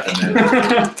tried to Yeah. stick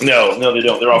them in. No, they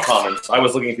don't. They're all commons. I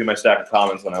was looking through my stack of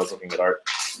commons when I was looking at art.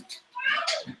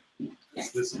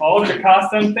 Oh,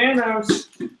 Jocasta and Thanos.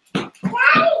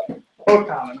 Both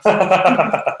commons.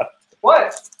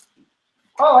 What?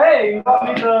 Oh, hey, you bought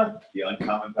me The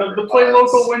uncommon the pepper play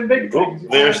pots. local win big Oh,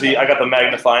 thing. I got the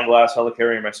magnifying glass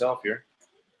helicarrier myself here.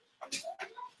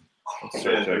 Let's The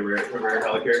search it. rare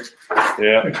helicarrier.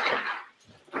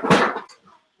 Yeah.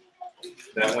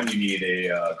 That one you need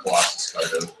a Colossus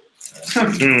card of. So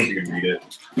you can read it.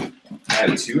 I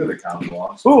had 2 of the common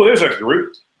blocks. Ooh, there's a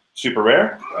Groot. Super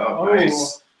rare. Oh, Oh.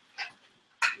 nice.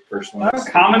 First one.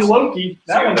 Common Loki.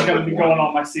 That So one's you going end to be up with going one.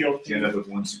 on my sealed You end team. up with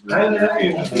 1 super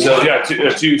rare. So yeah,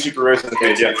 two super rares in the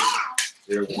page. Yeah.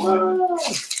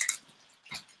 0-1.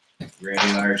 Randy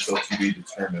and I are still to be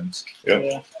determined.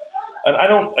 Yeah. And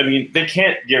I mean, they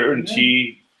can't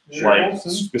guarantee like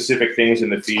Olsen. specific things in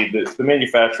the feed. The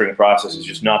manufacturing process is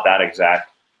just not that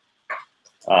exact.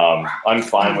 I'm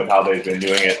fine with how they've been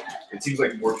doing it. It seems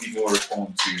like more people are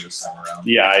pulling 2 this time around.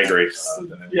 Yeah, I agree.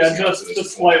 Than Yeah, everything else at this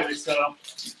just point. slightly so.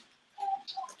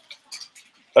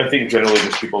 I think generally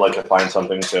just people like to find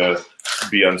something to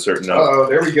be uncertain of. Oh,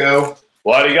 there we go.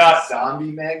 What do you got?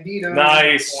 Zombie Magneto.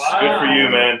 Nice. Wow. Good for you,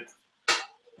 man.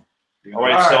 All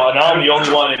right, so now I'm the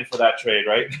only one in for that trade,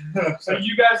 right? So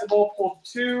you guys have both pulled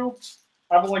 2.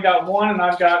 I've only got 1, and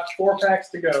I've got 4 packs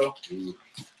to go. Ooh.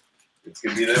 It's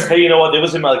gonna be there. Hey, you know what? It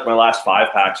was in my last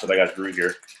 5 packs that I got through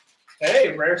here.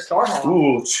 Hey, rare Star Hawk.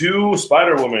 Ooh, 2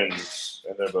 Spider-Womans.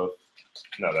 And they're both,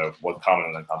 no, they're one common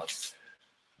and uncommon.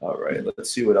 All right,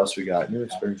 let's see what else we got. New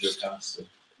experience.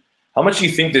 How much do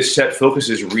you think this set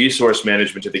focuses resource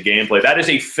management to the gameplay? That is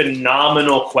a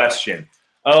phenomenal question.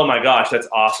 Oh my gosh, that's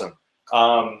awesome.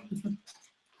 I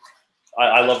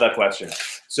love that question.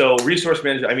 So resource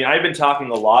management, I mean, I've been talking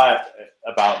a lot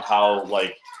about how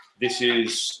like this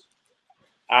is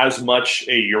as much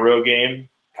a Euro game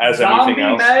as Zombie anything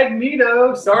else.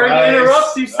 Magneto. Sorry Nice. to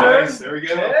interrupt you, sir. Nice. There we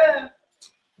go. Yeah.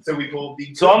 So we pulled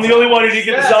the. So I'm the only one who didn't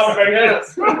get the Yes, zombie Magneto.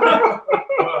 yes.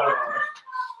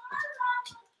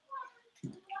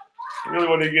 I really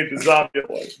want to get the zombie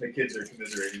one. The kids are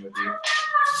commiserating with you.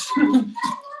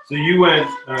 So you went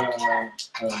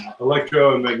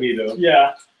Electro and Magneto.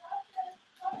 Yeah.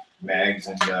 Mags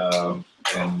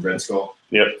and Red Skull.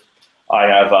 Yep. I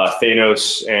have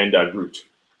Thanos and Groot,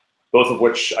 both of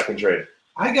which I can trade.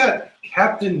 I got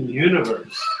Captain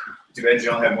Universe. Too bad you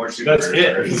don't have more super. That's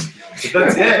it.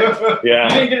 That's it. You Yeah.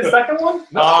 didn't get a second one?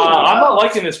 I'm not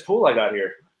liking this pool I got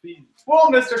here. Well,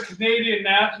 Mr. Canadian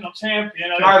National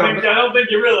Champion, I I don't think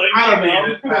you really. I don't need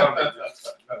need it. him. I don't need it.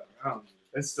 I don't need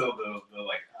It's still the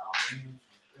like. Oh, man,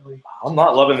 really? I'm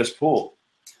not loving this pool.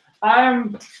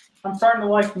 I'm starting to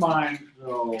like mine. it.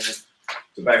 No.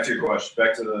 So back to your question.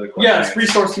 Back to the question. Yes,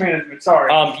 resource management.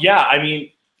 Sorry. Yeah, I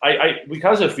mean, I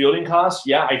because of fielding costs,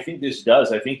 yeah, I think this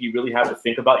does. I think you really have to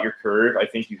think about your curve. I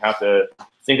think you have to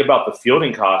think about the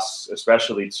fielding costs,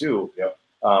 especially too. Yep.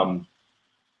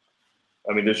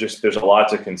 I mean, there's a lot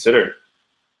to consider.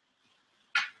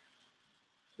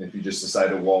 If you just decide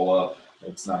to wall up,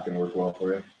 it's not going to work well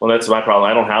for you. Well, that's my problem.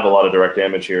 I don't have a lot of direct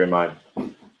damage here in mine.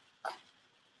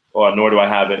 Well, nor do I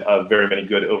have very many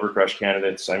good Overcrush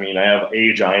candidates. I mean, I have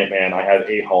a Giant Man. I have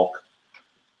a Hulk.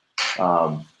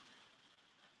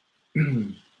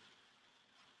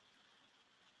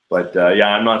 But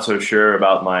yeah, I'm not so sure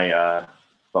about my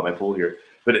pool here.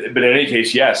 But in any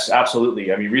case, yes,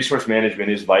 absolutely. I mean, resource management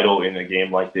is vital in a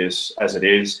game like this, as it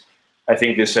is. I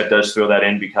think this set does throw that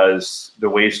in because the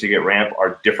ways to get ramp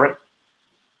are different.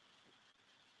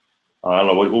 I don't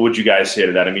know. What would you guys say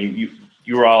to that? I mean,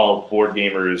 you're all board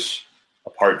gamers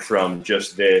apart from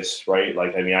just this, right?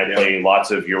 Like, I mean, I play lots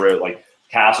of Euro, like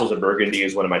Castles of Burgundy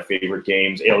is one of my favorite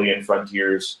games. Alien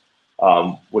Frontiers,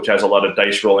 which has a lot of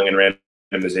dice rolling and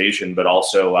randomization, but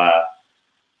also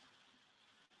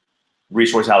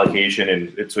resource allocation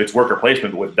and it's worker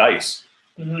placement with dice.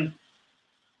 Mm-hmm.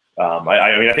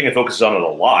 I mean, I think it focuses on it a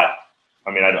lot.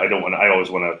 I mean, I always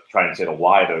want to try and say the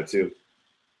why though too.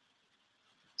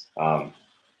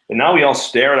 And now we all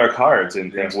stare at our cards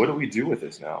and think, what do we do with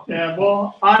this now? Yeah,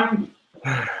 well, I'm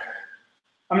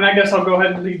I mean, I guess I'll go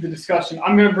ahead and lead the discussion.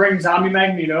 I'm going to bring Zombie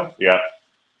Magneto. Yeah.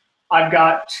 I've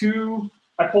got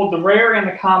I pulled the rare and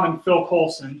the common Phil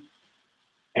Coulson.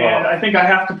 And I think I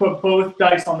have to put both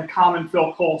dice on the common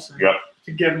Phil Coulson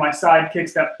to give my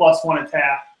sidekicks that +1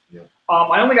 attack. Yep.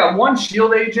 I only got one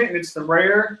shield agent, and it's the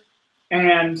rare.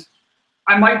 And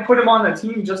I might put him on the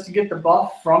team just to get the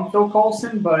buff from Phil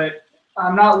Coulson, but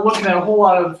I'm not looking at a whole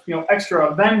lot of extra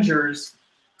Avengers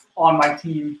on my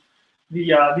team.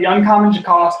 The uncommon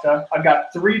Jocasta, I've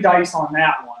got 3 dice on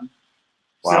that one.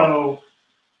 Wow. So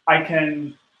I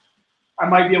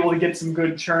might be able to get some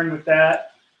good churn with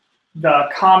that. The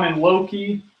common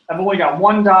Loki, I've only got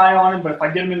 1 die on him, but if I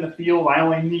get him in the field, I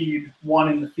only need 1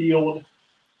 in the field.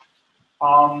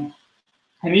 And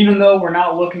even though we're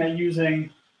not looking at using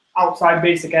outside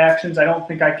basic actions, I don't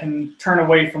think I can turn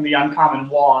away from the uncommon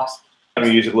Wasp. I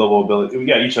mean, use a global ability.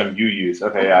 Yeah, each time you use.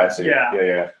 Okay, yeah, I see. Yeah.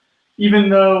 Yeah. Even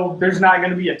though there's not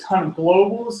going to be a ton of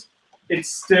globals, it's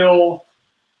still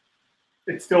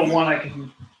one I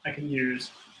can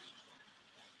use.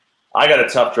 I got a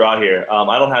tough draw here.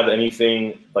 I don't have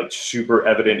anything like super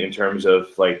evident in terms of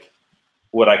like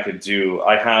what I could do.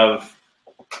 I have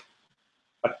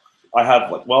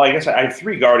well, I guess I have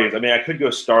 3 Guardians. I mean, I could go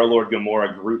Star-Lord,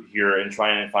 Gamora, Groot here and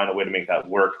try and find a way to make that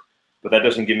work, but that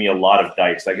doesn't give me a lot of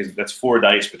dice. That's 4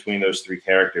 dice between those 3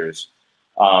 characters.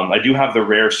 I do have the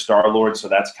rare Star-Lord, so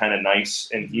that's kind of nice,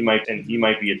 and he might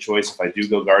be a choice if I do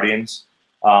go Guardians.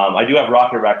 I do have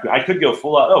Rocket Raccoon. I could go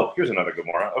full out. Oh, here's another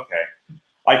Gamora. Okay.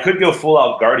 I could go full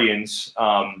out Guardians,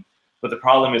 but the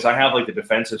problem is I have like the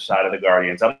defensive side of the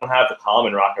Guardians. I don't have the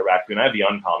common Rocket Raccoon. I have the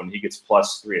uncommon. He gets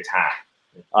 +3 attack.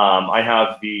 I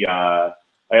have the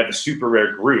super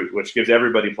rare Groot, which gives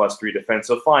everybody +3 defense.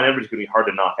 So fine, everybody's gonna be hard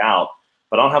to knock out,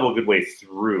 but I don't have a good way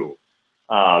through.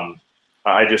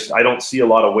 I don't see a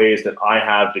lot of ways that I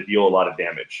have to deal a lot of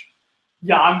damage.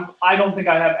 Yeah, I don't think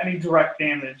I have any direct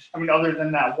damage. I mean, other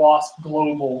than that Wasp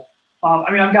Global.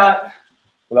 I mean, I've got.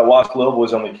 Well, that Wasp Global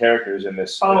is only characters in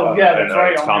this. Oh yeah, that's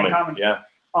right. It's common. Yeah.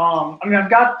 I mean,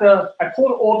 I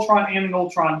pulled Ultron and an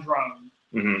Ultron drone,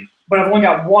 but I've only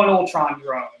got 1 Ultron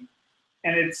drone,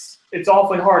 and it's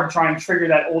awfully hard to try and trigger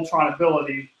that Ultron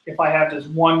ability if I have just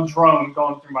 1 drone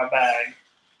going through my bag.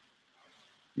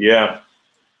 Yeah.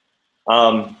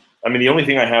 I mean, the only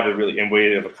thing I have that really in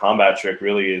way of a combat trick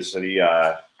really is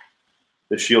the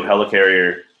Shield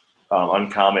Helicarrier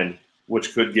uncommon,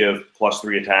 which could give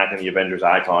 +3 attack in the Avengers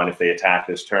icon if they attack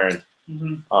this turn.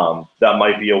 That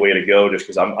might be a way to go just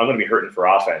because I'm going to be hurting for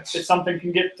offense. If something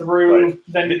can get through,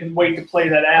 then you can wait to play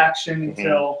that action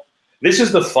until. This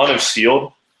is the fun of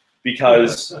Sealed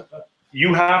because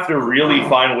you have to really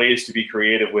find ways to be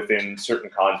creative within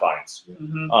certain confines.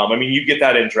 I mean, you get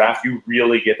that in draft. You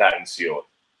really get that in Sealed.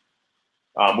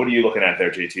 What are you looking at there,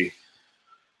 JT?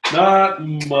 Not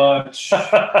much. Yeah,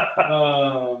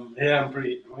 I'm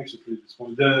actually pretty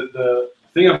disappointed. The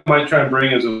thing I might try and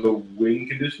bring as a win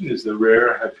condition is the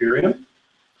rare Hyperion.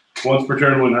 Once per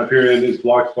turn, when Hyperion is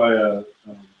blocked by a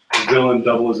villain,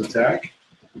 double his attack.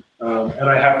 And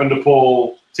I happen to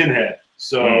pull Tin Head,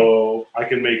 so I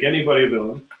can make anybody a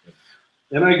villain.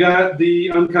 And I got the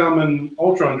uncommon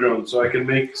Ultron drone, so I can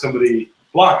make somebody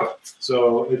block it.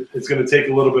 So it's going to take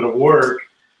a little bit of work,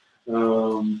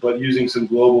 but using some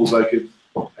globals, I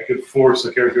could force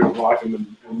a character to block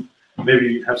him and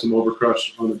maybe have some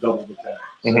overcrush on a double attack.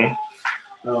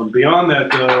 So, beyond that,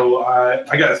 though,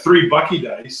 I got 3 Bucky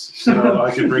dice, so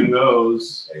I could bring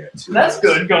those. That's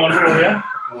good going for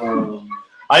you.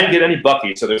 I didn't get any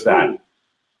Bucky, so there's that.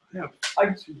 Yeah.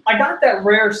 I got that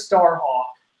rare Starhawk.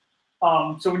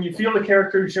 So when you feel the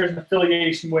character who shares an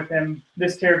affiliation with him,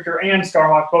 this character and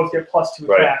Starhawk both get +2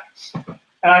 attack.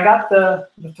 And I got the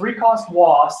 3-cost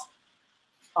Wasp.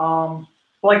 But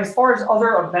like as far as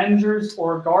other Avengers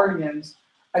or Guardians,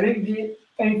 I didn't get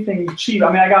anything cheap.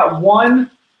 I mean, I got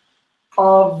 1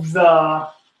 of the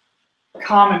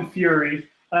common Fury,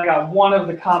 and I got 1 of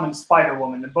the common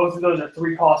Spider-Woman, and both of those are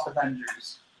 3-cost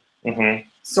Avengers.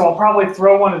 So I'll probably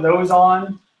throw 1 of those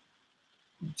on,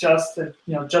 just in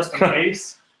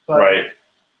case. But Right.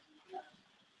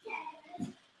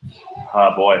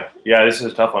 Oh boy, yeah, this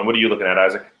is a tough one. What are you looking at,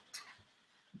 Isaac?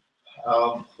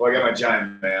 Well, I got my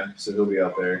Giant Man, so he'll be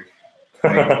out there.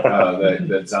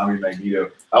 That Zombie Magneto.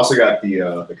 I also got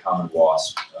the common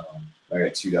Wasp. I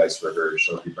got 2 dice for her,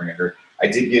 so I'll be bringing her. I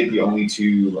did get the only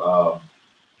 2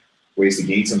 ways to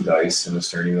gain some dice in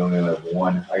this turn. You only have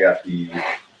 1. I got the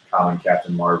common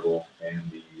Captain Marvel and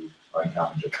the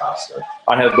uncommon Jocasta.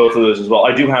 I have both of those as well.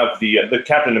 I do have the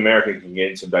Captain America can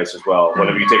gain some dice as well.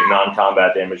 Whenever you take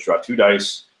non-combat damage, draw 2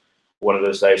 dice, 1 of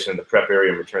those dice in the prep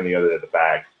area, and return the other to the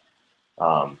bag.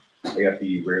 I got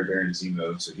the Rare Baron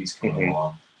Zemo, so he's coming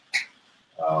along.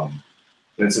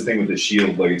 That's the thing with the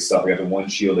shield blade stuff. I got the one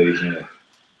shield agent,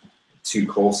 2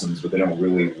 Coulsons, but they don't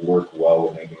really work well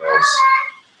with anything else.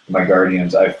 My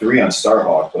Guardians, I have 3 on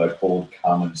Starhawk, but I pulled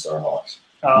common Starhawks.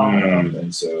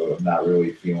 And so I'm not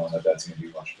really feeling that that's going to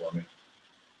do much for me.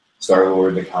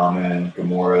 Star-Lord, the common,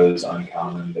 Gamora is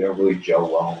uncommon. They don't really gel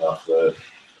well enough that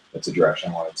that's a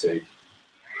direction I want to take.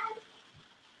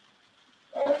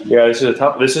 Yeah, this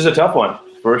is a tough one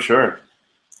for sure.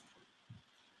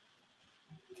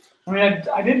 I mean,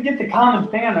 I did get the common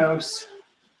Thanos,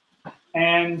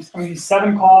 and I mean he's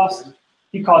 7 cost.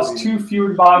 He costs 2 fewer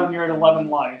to buy when you're at 11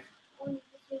 life.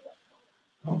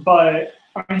 But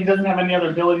I mean, he doesn't have any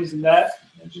other abilities than that.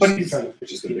 But he's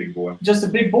just a big boy. Just a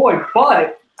big boy,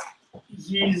 but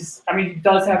he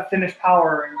does have finishing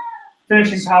power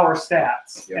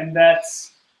stats, and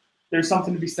there's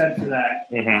something to be said for that.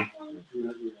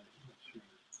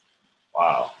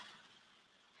 Wow.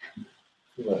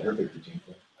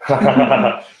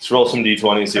 Let's roll some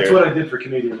d20s here. That's what I did for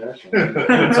Canadian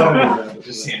National.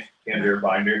 Just hand her a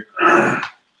binder.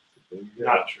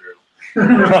 Not true.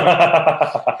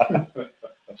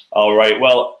 All right.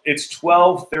 Well, it's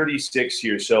 12:36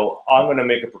 here, so I'm going to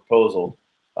make a proposal.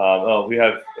 We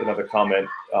have another comment.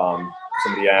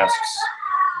 Somebody asks,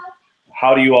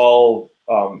 how do you all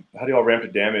ramp to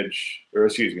damage, or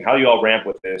excuse me, how do you all ramp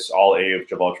with this all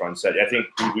Age of Ultron set? I think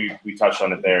we touched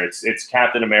on it there. It's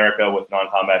Captain America with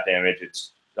non-combat damage.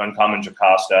 It's uncommon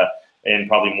Jocasta, and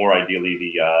probably more ideally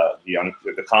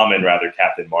the common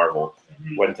Captain Marvel.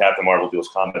 When Captain Marvel deals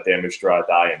combat damage, draw a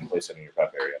die and place it in your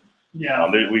prep area. Yeah.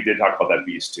 We did talk about that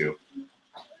beast too.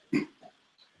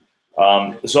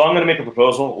 So I'm going to make a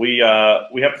proposal. We have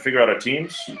to figure out our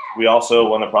teams. We also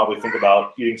want to probably think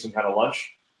about eating some kind of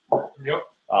lunch. Yep.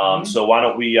 So why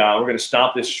don't we're going to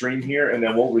stop this stream here, and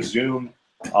then we'll resume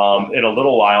in a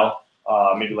little while,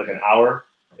 maybe like an hour,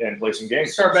 and play some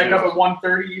games. Start back up at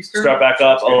 1:30 Eastern. Start back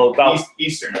up about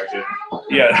Eastern, actually.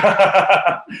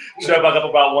 Yeah. Start back up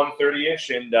about 1:30ish,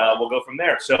 and we'll go from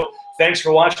there. So thanks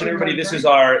for watching, everybody. This is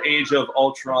our Age of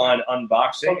Ultron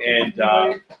unboxing, and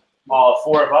all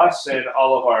 4 of us and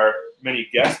all of our many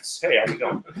guests. Hey, how you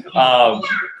doing?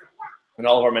 And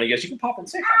all of our many guests. You can pop and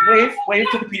say hi. Wave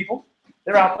to the people.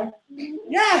 They're out there.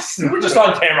 Yes, we're just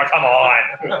on camera. Come on.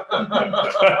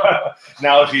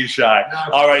 Now she's shy.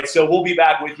 All right, so we'll be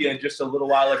back with you in just a little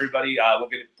while, everybody. We're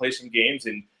going to play some games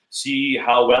and see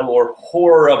how well or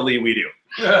horribly we do.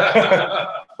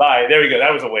 Bye. There we go.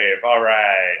 That was a wave. All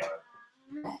right.